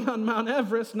body on Mount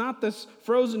Everest, not this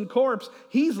frozen corpse.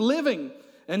 He's living,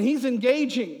 and he's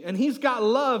engaging, and he's got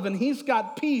love, and he's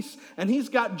got peace, and he's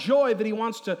got joy that he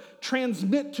wants to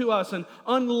transmit to us and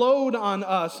unload on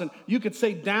us. And you could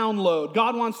say download.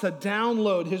 God wants to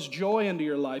download his joy into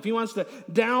your life. He wants to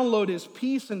download his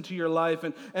peace into your life.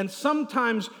 And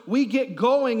sometimes we get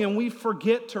going and we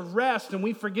forget to rest and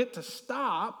we forget to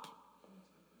stop.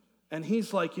 And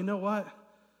he's like, you know what?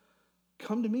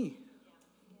 Come to me.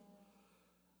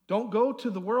 Don't go to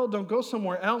the world. Don't go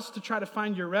somewhere else to try to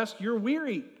find your rest. You're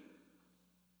weary.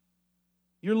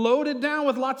 You're loaded down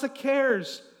with lots of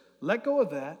cares. Let go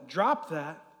of that. Drop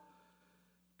that.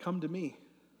 Come to me,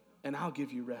 and I'll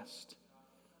give you rest.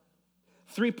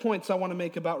 3 points I want to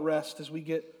make about rest as we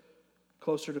get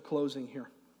closer to closing here.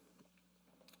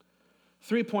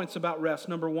 3 points about rest.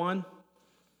 Number 1,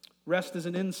 rest is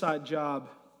an inside job,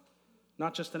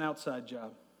 not just an outside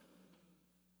job.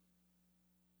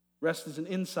 Rest is an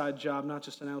inside job, not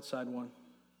just an outside one.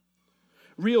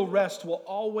 Real rest will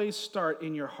always start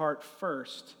in your heart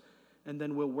first, and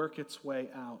then will work its way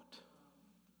out.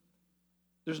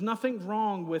 There's nothing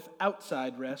wrong with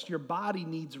outside rest. Your body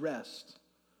needs rest.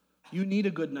 You need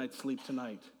a good night's sleep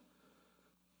tonight.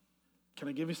 Can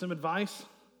I give you some advice?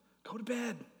 Go to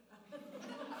bed.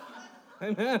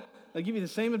 Amen. I give you the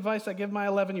same advice I give my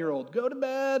 11-year-old. Go to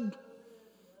bed.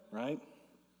 Right?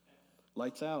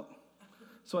 Lights out.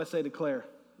 So I say to Claire,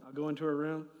 I'll go into her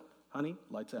room, honey,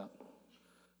 lights out.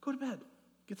 Go to bed,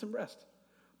 get some rest.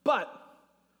 But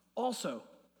also,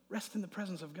 rest in the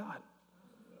presence of God.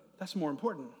 That's more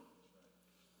important.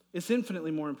 It's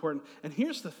infinitely more important. And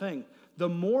here's the thing, the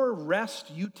more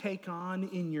rest you take on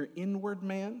in your inward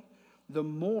man, the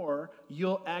more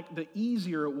the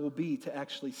easier it will be to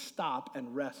actually stop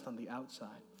and rest on the outside.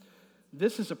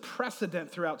 This is a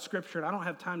precedent throughout Scripture, and I don't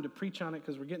have time to preach on it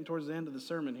because we're getting towards the end of the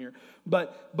sermon here.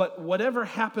 But whatever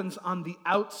happens on the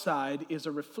outside is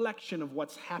a reflection of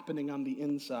what's happening on the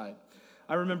inside.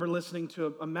 I remember listening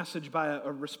to a message by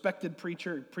a respected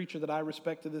preacher, a preacher that I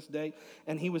respect to this day,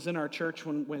 and he was in our church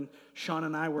when Sean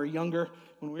and I were younger,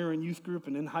 when we were in youth group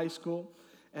and in high school.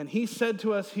 And he said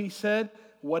to us,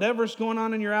 whatever's going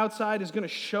on your outside is going to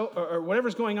show, or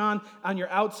whatever's going on your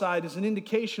outside is an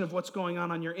indication of what's going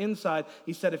on your inside.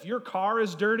 He said, if your car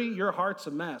is dirty, your heart's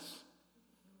a mess.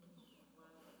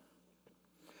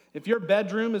 If your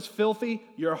bedroom is filthy,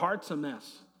 your heart's a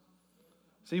mess.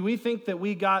 See, we think that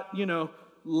we got,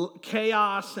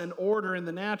 chaos and order in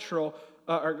the natural,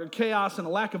 or chaos and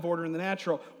a lack of order in the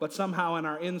natural, but somehow in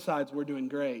our insides we're doing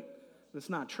great.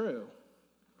 That's not true.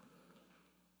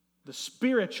 The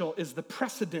spiritual is the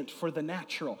precedent for the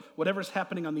natural. Whatever's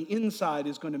happening on the inside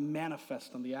is going to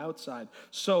manifest on the outside.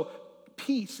 So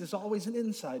peace is always an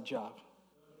inside job.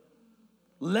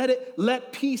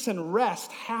 Let peace and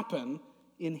rest happen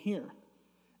in here,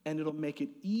 and it'll make it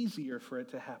easier for it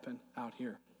to happen out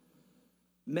here.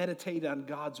 Meditate on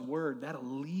God's word. That'll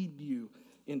lead you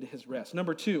into his rest.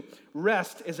 Number 2,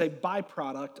 rest is a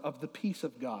byproduct of the peace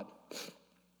of God.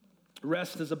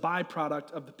 Rest is a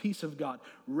byproduct of the peace of God.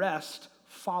 Rest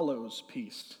follows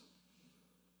peace.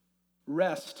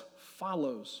 Rest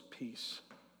follows peace.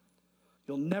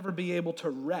 You'll never be able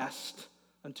to rest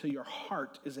until your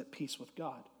heart is at peace with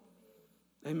God.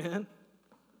 Amen?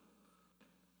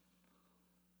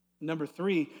 Number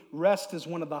 3, rest is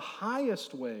one of the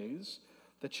highest ways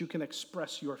that you can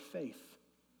express your faith.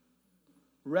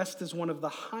 Rest is one of the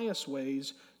highest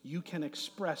ways you can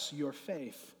express your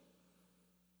faith.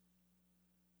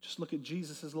 Just look at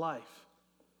Jesus' life.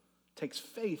 It takes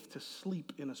faith to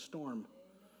sleep in a storm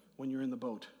when you're in the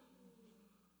boat.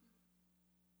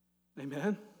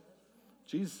 Amen?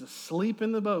 Jesus is asleep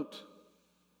in the boat.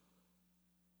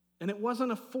 And it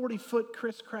wasn't a 40-foot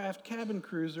Chris Craft cabin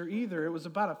cruiser either. It was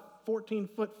about a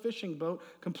 14-foot fishing boat,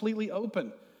 completely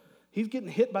open. He's getting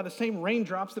hit by the same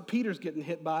raindrops that Peter's getting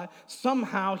hit by.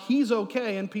 Somehow he's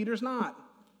okay and Peter's not.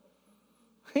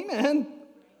 Amen.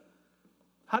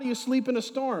 How do you sleep in a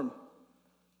storm?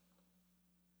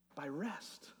 By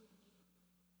rest.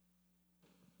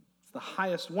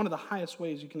 It's one of the highest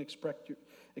ways you can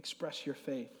express your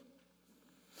faith.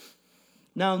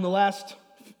 Now, in the last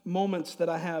moments that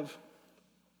I have,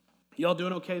 y'all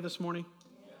doing okay this morning?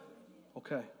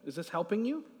 Okay. Is this helping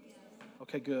you?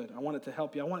 Okay, good. I want it to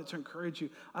help you. I want it to encourage you.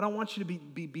 I don't want you to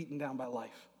be beaten down by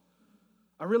life.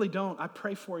 I really don't. I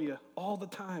pray for you all the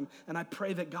time, and I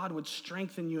pray that God would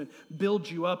strengthen you and build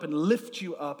you up and lift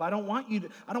you up. I don't want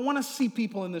to see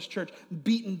people in this church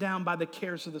beaten down by the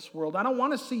cares of this world. I don't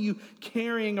want to see you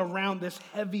carrying around this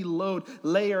heavy load,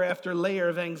 layer after layer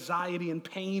of anxiety and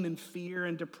pain and fear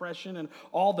and depression and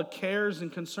all the cares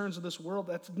and concerns of this world.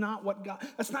 That's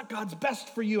not God's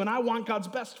best for you, and I want God's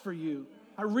best for you.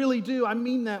 I really do. I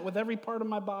mean that with every part of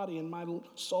my body and my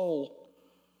soul.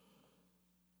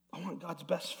 I want God's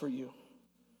best for you.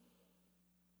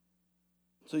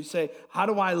 So you say, how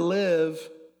do I live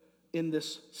in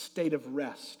this state of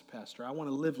rest, Pastor? I want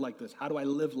to live like this. How do I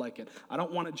live like it? I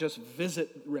don't want to just visit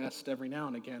rest every now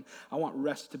and again. I want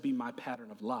rest to be my pattern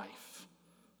of life.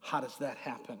 How does that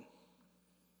happen?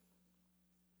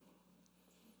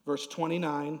 Verse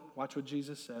 29, watch what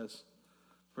Jesus says.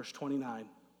 Verse 29.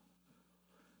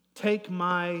 Take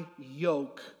my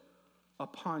yoke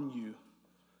upon you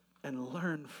and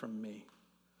learn from me.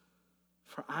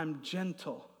 For I'm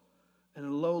gentle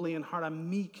and lowly in heart. I'm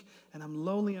meek and I'm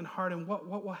lowly in heart. And what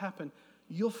will happen?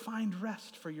 You'll find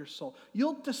rest for your soul.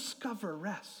 You'll discover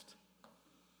rest.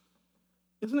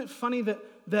 Isn't it funny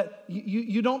that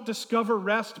you don't discover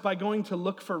rest by going to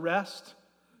look for rest?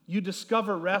 You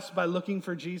discover rest by looking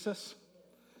for Jesus.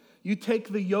 You take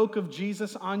the yoke of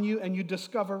Jesus on you and you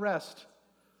discover rest.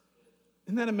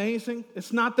 Isn't that amazing?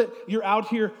 It's not that you're out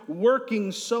here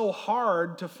working so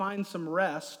hard to find some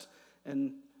rest,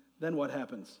 and then what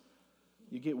happens?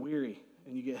 You get weary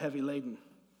and you get heavy laden.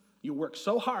 You work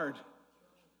so hard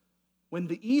when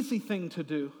the easy thing to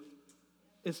do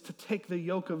is to take the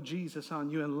yoke of Jesus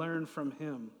on you and learn from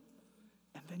him,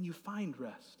 and then you find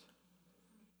rest.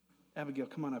 Abigail,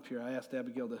 come on up here. I asked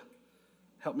Abigail to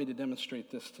help me to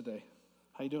demonstrate this today.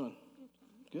 How you doing?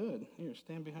 Good. Here,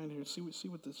 stand behind here. See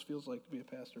what this feels like to be a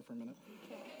pastor for a minute.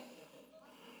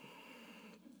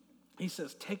 He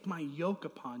says, take my yoke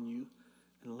upon you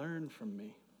and learn from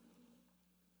me.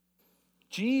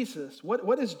 Jesus,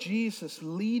 what is Jesus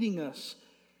leading us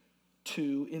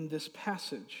to in this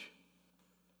passage?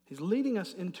 He's leading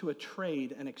us into a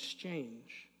trade and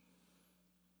exchange.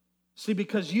 See,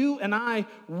 because you and I,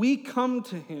 we come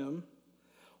to him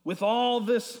with all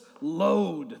this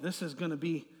load. This is going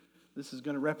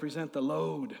to represent the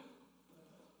load.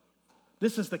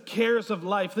 This is the cares of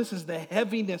life. This is the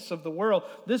heaviness of the world.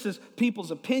 This is people's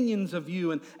opinions of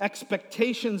you and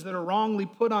expectations that are wrongly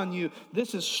put on you.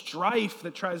 This is strife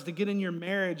that tries to get in your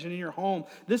marriage and in your home.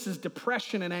 This is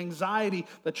depression and anxiety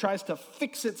that tries to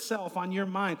fix itself on your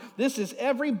mind. This is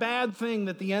every bad thing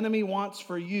that the enemy wants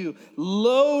for you,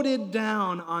 loaded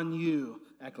down on you.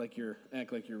 Act like you're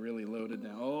really loaded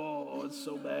down. Oh, it's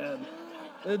so bad.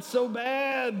 It's so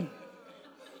bad.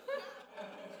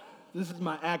 This is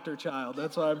my actor child.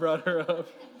 That's why I brought her up.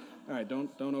 All right,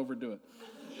 don't overdo it.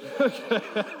 Okay.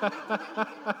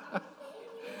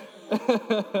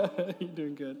 You're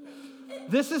doing good.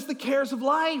 This is the cares of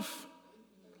life.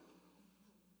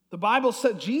 The Bible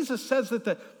said, Jesus says that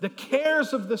the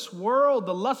cares of this world,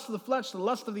 the lust of the flesh, the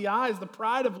lust of the eyes, the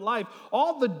pride of life,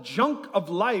 all the junk of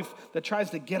life that tries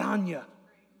to get on you.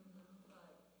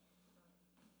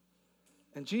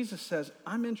 And Jesus says,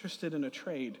 I'm interested in a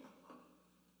trade.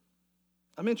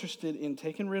 I'm interested in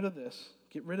taking rid of this.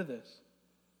 Get rid of this.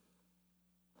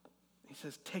 He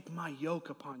says, take my yoke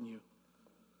upon you.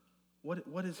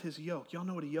 What is his yoke? Y'all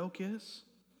know what a yoke is?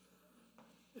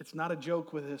 It's not a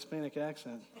joke with a Hispanic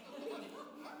accent.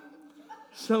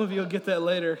 Some of you will get that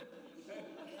later.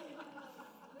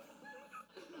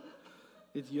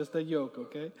 It's just a yoke,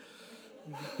 okay?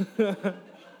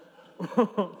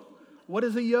 What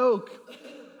is a yoke?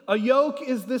 A yoke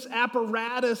is this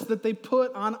apparatus that they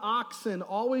put on oxen,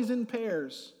 always in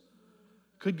pairs,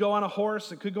 Could go on a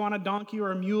horse, it could go on a donkey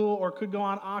or a mule, or it could go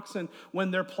on oxen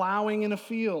when they're plowing in a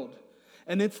field.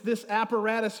 And it's this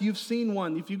apparatus, you've seen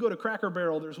one. If you go to Cracker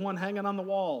Barrel, there's one hanging on the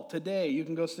wall today. You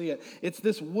can go see it. It's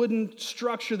this wooden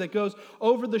structure that goes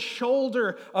over the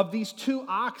shoulder of these two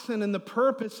oxen, and the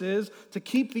purpose is to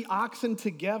keep the oxen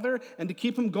together and to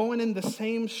keep them going in the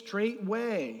same straight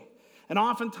way. And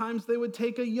oftentimes they would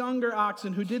take a younger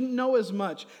oxen who didn't know as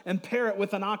much and pair it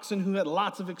with an oxen who had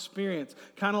lots of experience,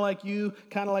 kind of like you,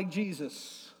 kind of like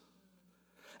Jesus.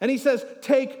 And he says,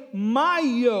 take my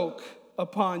yoke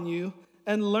upon you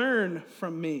and learn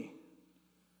from me.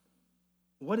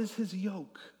 What is his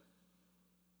yoke?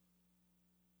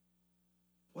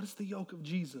 What is the yoke of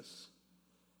Jesus?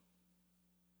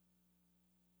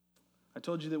 I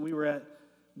told you that we were at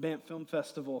Banff Film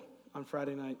Festival on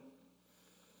Friday night.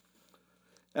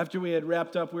 After we had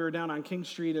wrapped up, we were down on King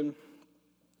Street, and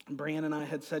Brian and I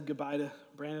had said goodbye to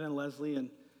Brandon and Leslie, and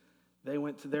they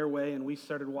went to their way, and we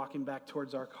started walking back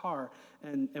towards our car.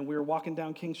 And we were walking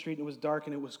down King Street, and it was dark,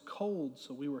 and it was cold,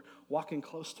 so we were walking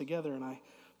close together, and I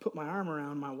put my arm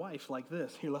around my wife like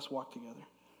this. Here, let's walk together.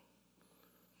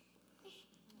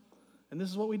 And this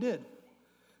is what we did.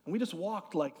 And we just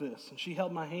walked like this. And she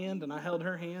held my hand, and I held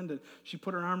her hand, and she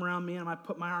put her arm around me, and I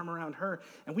put my arm around her.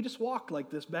 And we just walked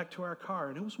like this back to our car,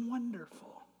 and it was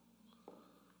wonderful.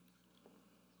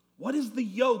 What is the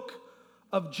yoke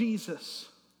of Jesus?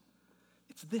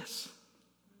 It's this.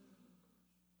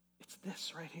 It's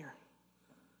this right here.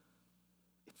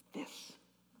 It's this.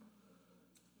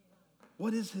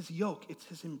 What is his yoke? It's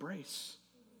his embrace.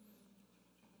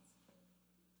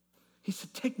 He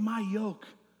said, take my yoke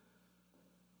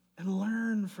and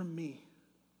learn from me.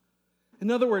 In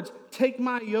other words, take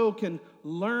my yoke and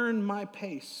learn my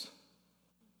pace.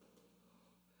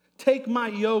 Take my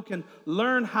yoke and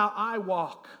learn how I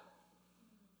walk.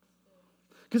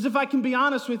 Because if I can be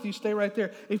honest with you, stay right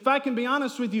there. If I can be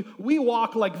honest with you, we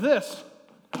walk like this.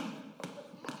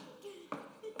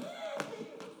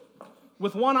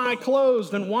 With one eye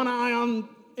closed and one eye on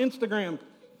Instagram.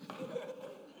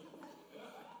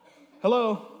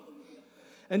 Hello?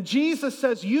 And Jesus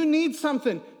says, you need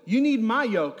something. You need my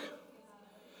yoke.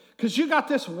 Because you got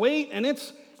this weight and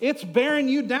it's bearing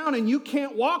you down, and you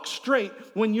can't walk straight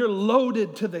when you're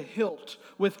loaded to the hilt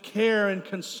with care and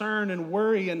concern and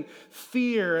worry and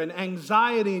fear and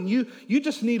anxiety, and you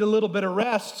just need a little bit of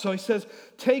rest. So he says,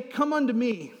 come unto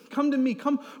me, come to me,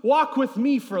 come walk with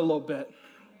me for a little bit.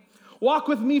 Walk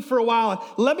with me for a while, and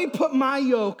let me put my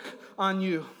yoke on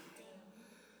you.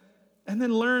 And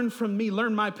then learn from me,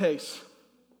 learn my pace.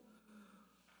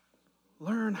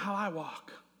 Learn how I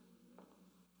walk.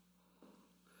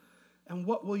 And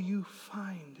what will you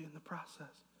find in the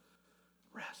process?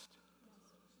 Rest.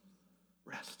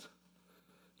 Rest.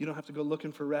 You don't have to go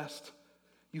looking for rest.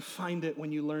 You find it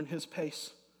when you learn his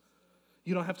pace.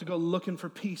 You don't have to go looking for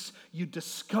peace. You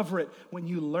discover it when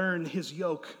you learn his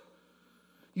yoke.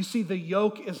 You see, the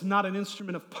yoke is not an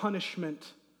instrument of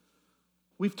punishment.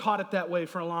 We've taught it that way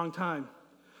for a long time.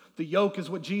 The yoke is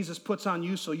what Jesus puts on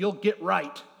you so you'll get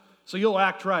right, so you'll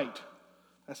act right.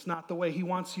 That's not the way he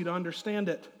wants you to understand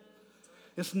it.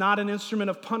 It's not an instrument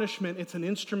of punishment. It's an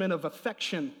instrument of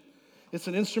affection. It's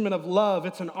an instrument of love.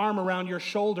 It's an arm around your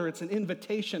shoulder. It's an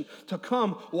invitation to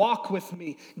come walk with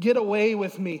me, get away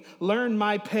with me, learn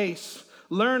my pace,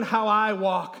 learn how I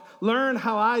walk, learn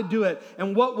how I do it.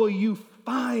 And what will you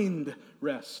find?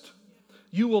 Rest.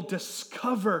 You will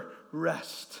discover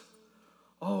rest.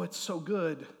 Oh, it's so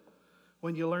good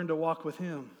when you learn to walk with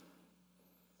him.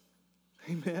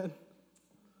 Amen.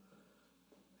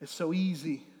 It's so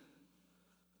easy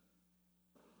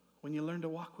when you learn to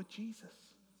walk with Jesus.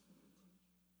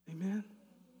 Amen.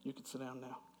 You can sit down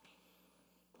now.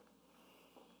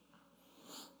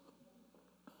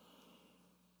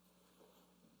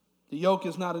 The yoke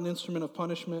is not an instrument of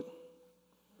punishment.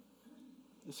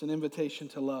 It's an invitation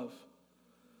to love.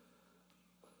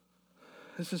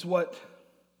 This is what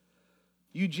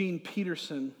Eugene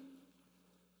Peterson,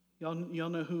 y'all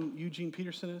know who Eugene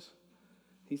Peterson is?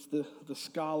 He's the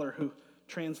scholar who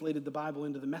translated the Bible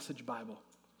into the Message Bible.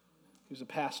 He was a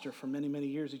pastor for many, many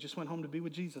years. He just went home to be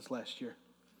with Jesus last year.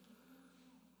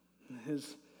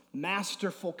 His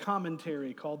masterful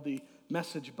commentary called the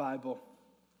Message Bible,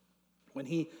 when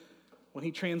he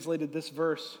translated this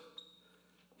verse,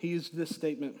 he used this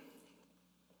statement: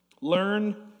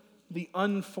 learn the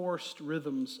unforced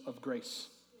rhythms of grace.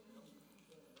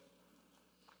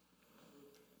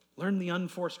 Learn the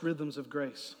unforced rhythms of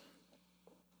grace.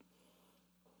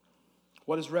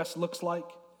 What does rest look like?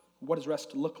 What does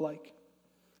rest look like?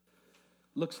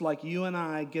 Looks like you and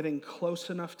I getting close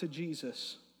enough to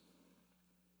Jesus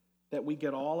that we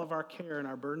get all of our care and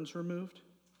our burdens removed,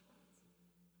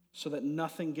 so that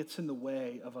nothing gets in the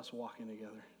way of us walking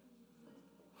together.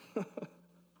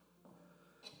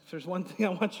 If there's one thing I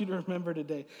want you to remember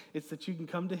today, it's that you can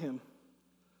come to him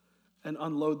and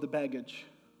unload the baggage,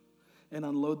 and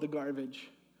unload the garbage,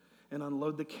 and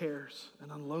unload the cares,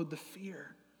 and unload the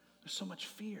fear. There's so much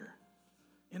fear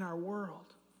in our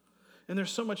world. And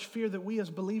there's so much fear that we as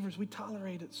believers, we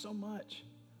tolerate it so much.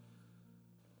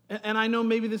 And I know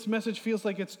maybe this message feels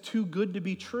like it's too good to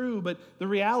be true, but the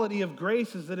reality of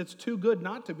grace is that it's too good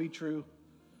not to be true.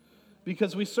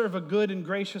 Because we serve a good and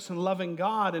gracious and loving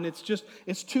God, and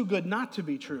it's too good not to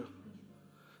be true.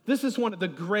 This is one of the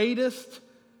greatest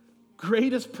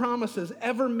promises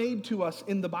ever made to us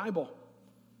in the Bible.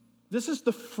 This is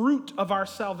the fruit of our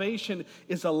salvation,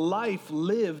 is a life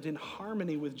lived in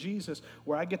harmony with Jesus,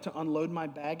 where I get to unload my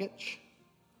baggage,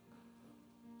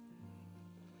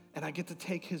 and I get to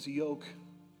take his yoke.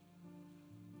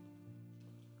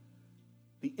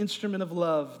 The instrument of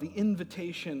love, the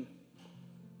invitation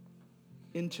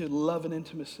into love and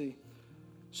intimacy,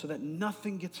 so that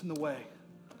nothing gets in the way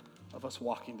of us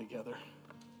walking together.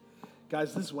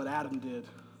 Guys, this is what Adam did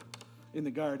in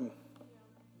the garden.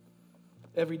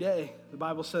 Every day, the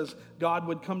Bible says God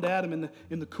would come to Adam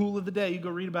in the cool of the day. You go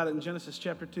read about it in Genesis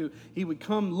chapter 2. He would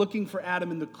come looking for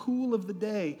Adam in the cool of the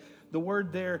day. The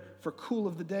word there for cool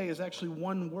of the day is actually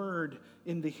one word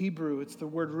in the Hebrew. It's the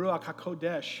word Ruach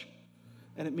HaKodesh,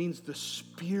 and it means the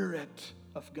Spirit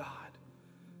of God.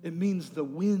 It means the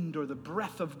wind or the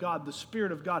breath of God, the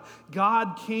Spirit of God.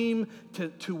 God came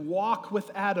to walk with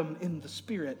Adam in the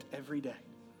Spirit every day.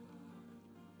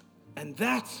 And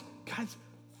that's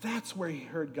where he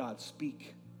heard God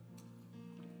speak.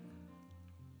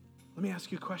 Let me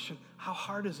ask you a question. How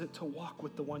hard is it to walk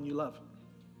with the one you love?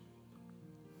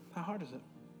 How hard is it?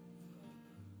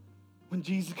 When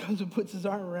Jesus comes and puts his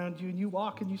arm around you and you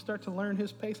walk and you start to learn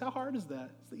his pace, how hard is that?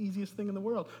 It's the easiest thing in the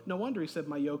world. No wonder he said,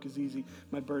 my yoke is easy,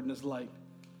 my burden is light.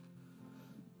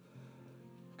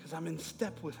 Because I'm in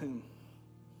step with him.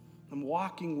 I'm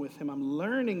walking with him. I'm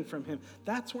learning from him.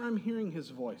 That's where I'm hearing his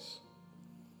voice.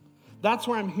 That's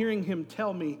where I'm hearing him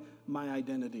tell me my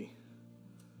identity.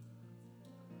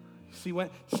 See,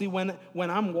 when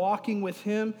I'm walking with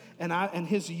him and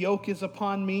his yoke is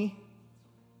upon me,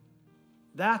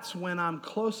 that's when I'm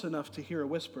close enough to hear a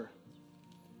whisper.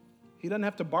 He doesn't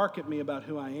have to bark at me about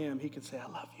who I am. He can say, I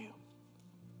love you.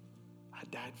 I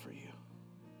died for you.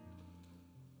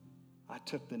 I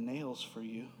took the nails for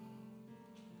you.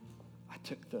 I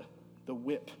took the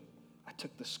whip. I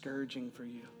took the scourging for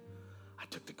you. I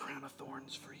took the crown of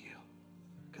thorns for you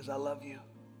because I love you.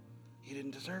 You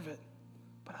didn't deserve it,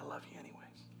 but I love you anyways.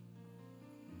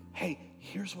 Hey,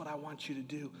 here's what I want you to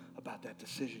do about that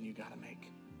decision you got to make.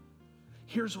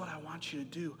 Here's what I want you to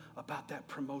do about that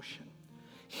promotion.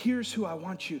 Here's who I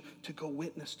want you to go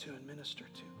witness to and minister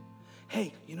to.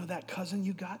 Hey, you know that cousin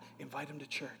you got? Invite him to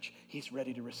church. He's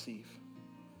ready to receive.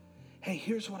 Hey,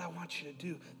 here's what I want you to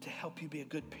do to help you be a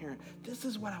good parent. This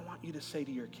is what I want you to say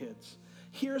to your kids.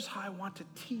 Here's how I want to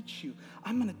teach you.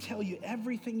 I'm going to tell you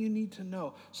everything you need to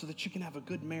know so that you can have a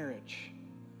good marriage.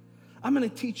 I'm going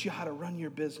to teach you how to run your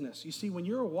business. You see, when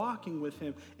you're walking with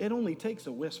him, it only takes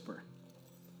a whisper.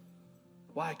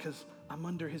 Why? Because I'm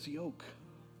under his yoke.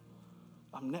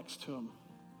 I'm next to him.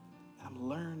 And I'm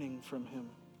learning from him.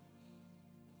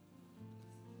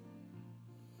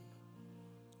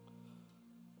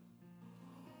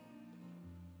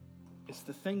 It's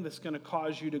the thing that's going to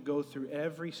cause you to go through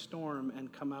every storm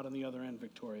and come out on the other end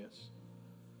victorious.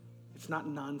 It's not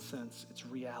nonsense. It's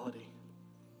reality.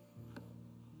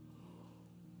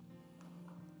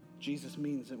 Jesus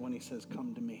means it when he says,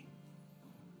 come to me.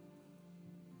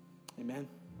 Amen?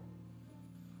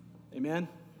 Amen?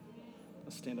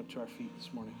 Let's stand up to our feet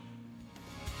this morning.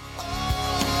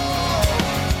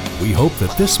 We hope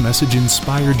that this message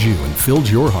inspired you and filled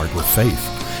your heart with faith.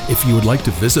 If you would like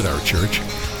to visit our church,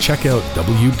 check out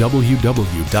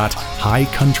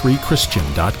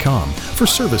www.highcountrychristian.com for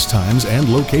service times and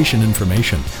location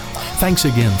information. Thanks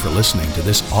again for listening to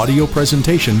this audio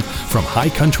presentation from High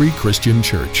Country Christian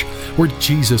Church, where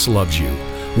Jesus loves you,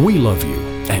 we love you,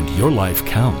 and your life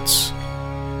counts.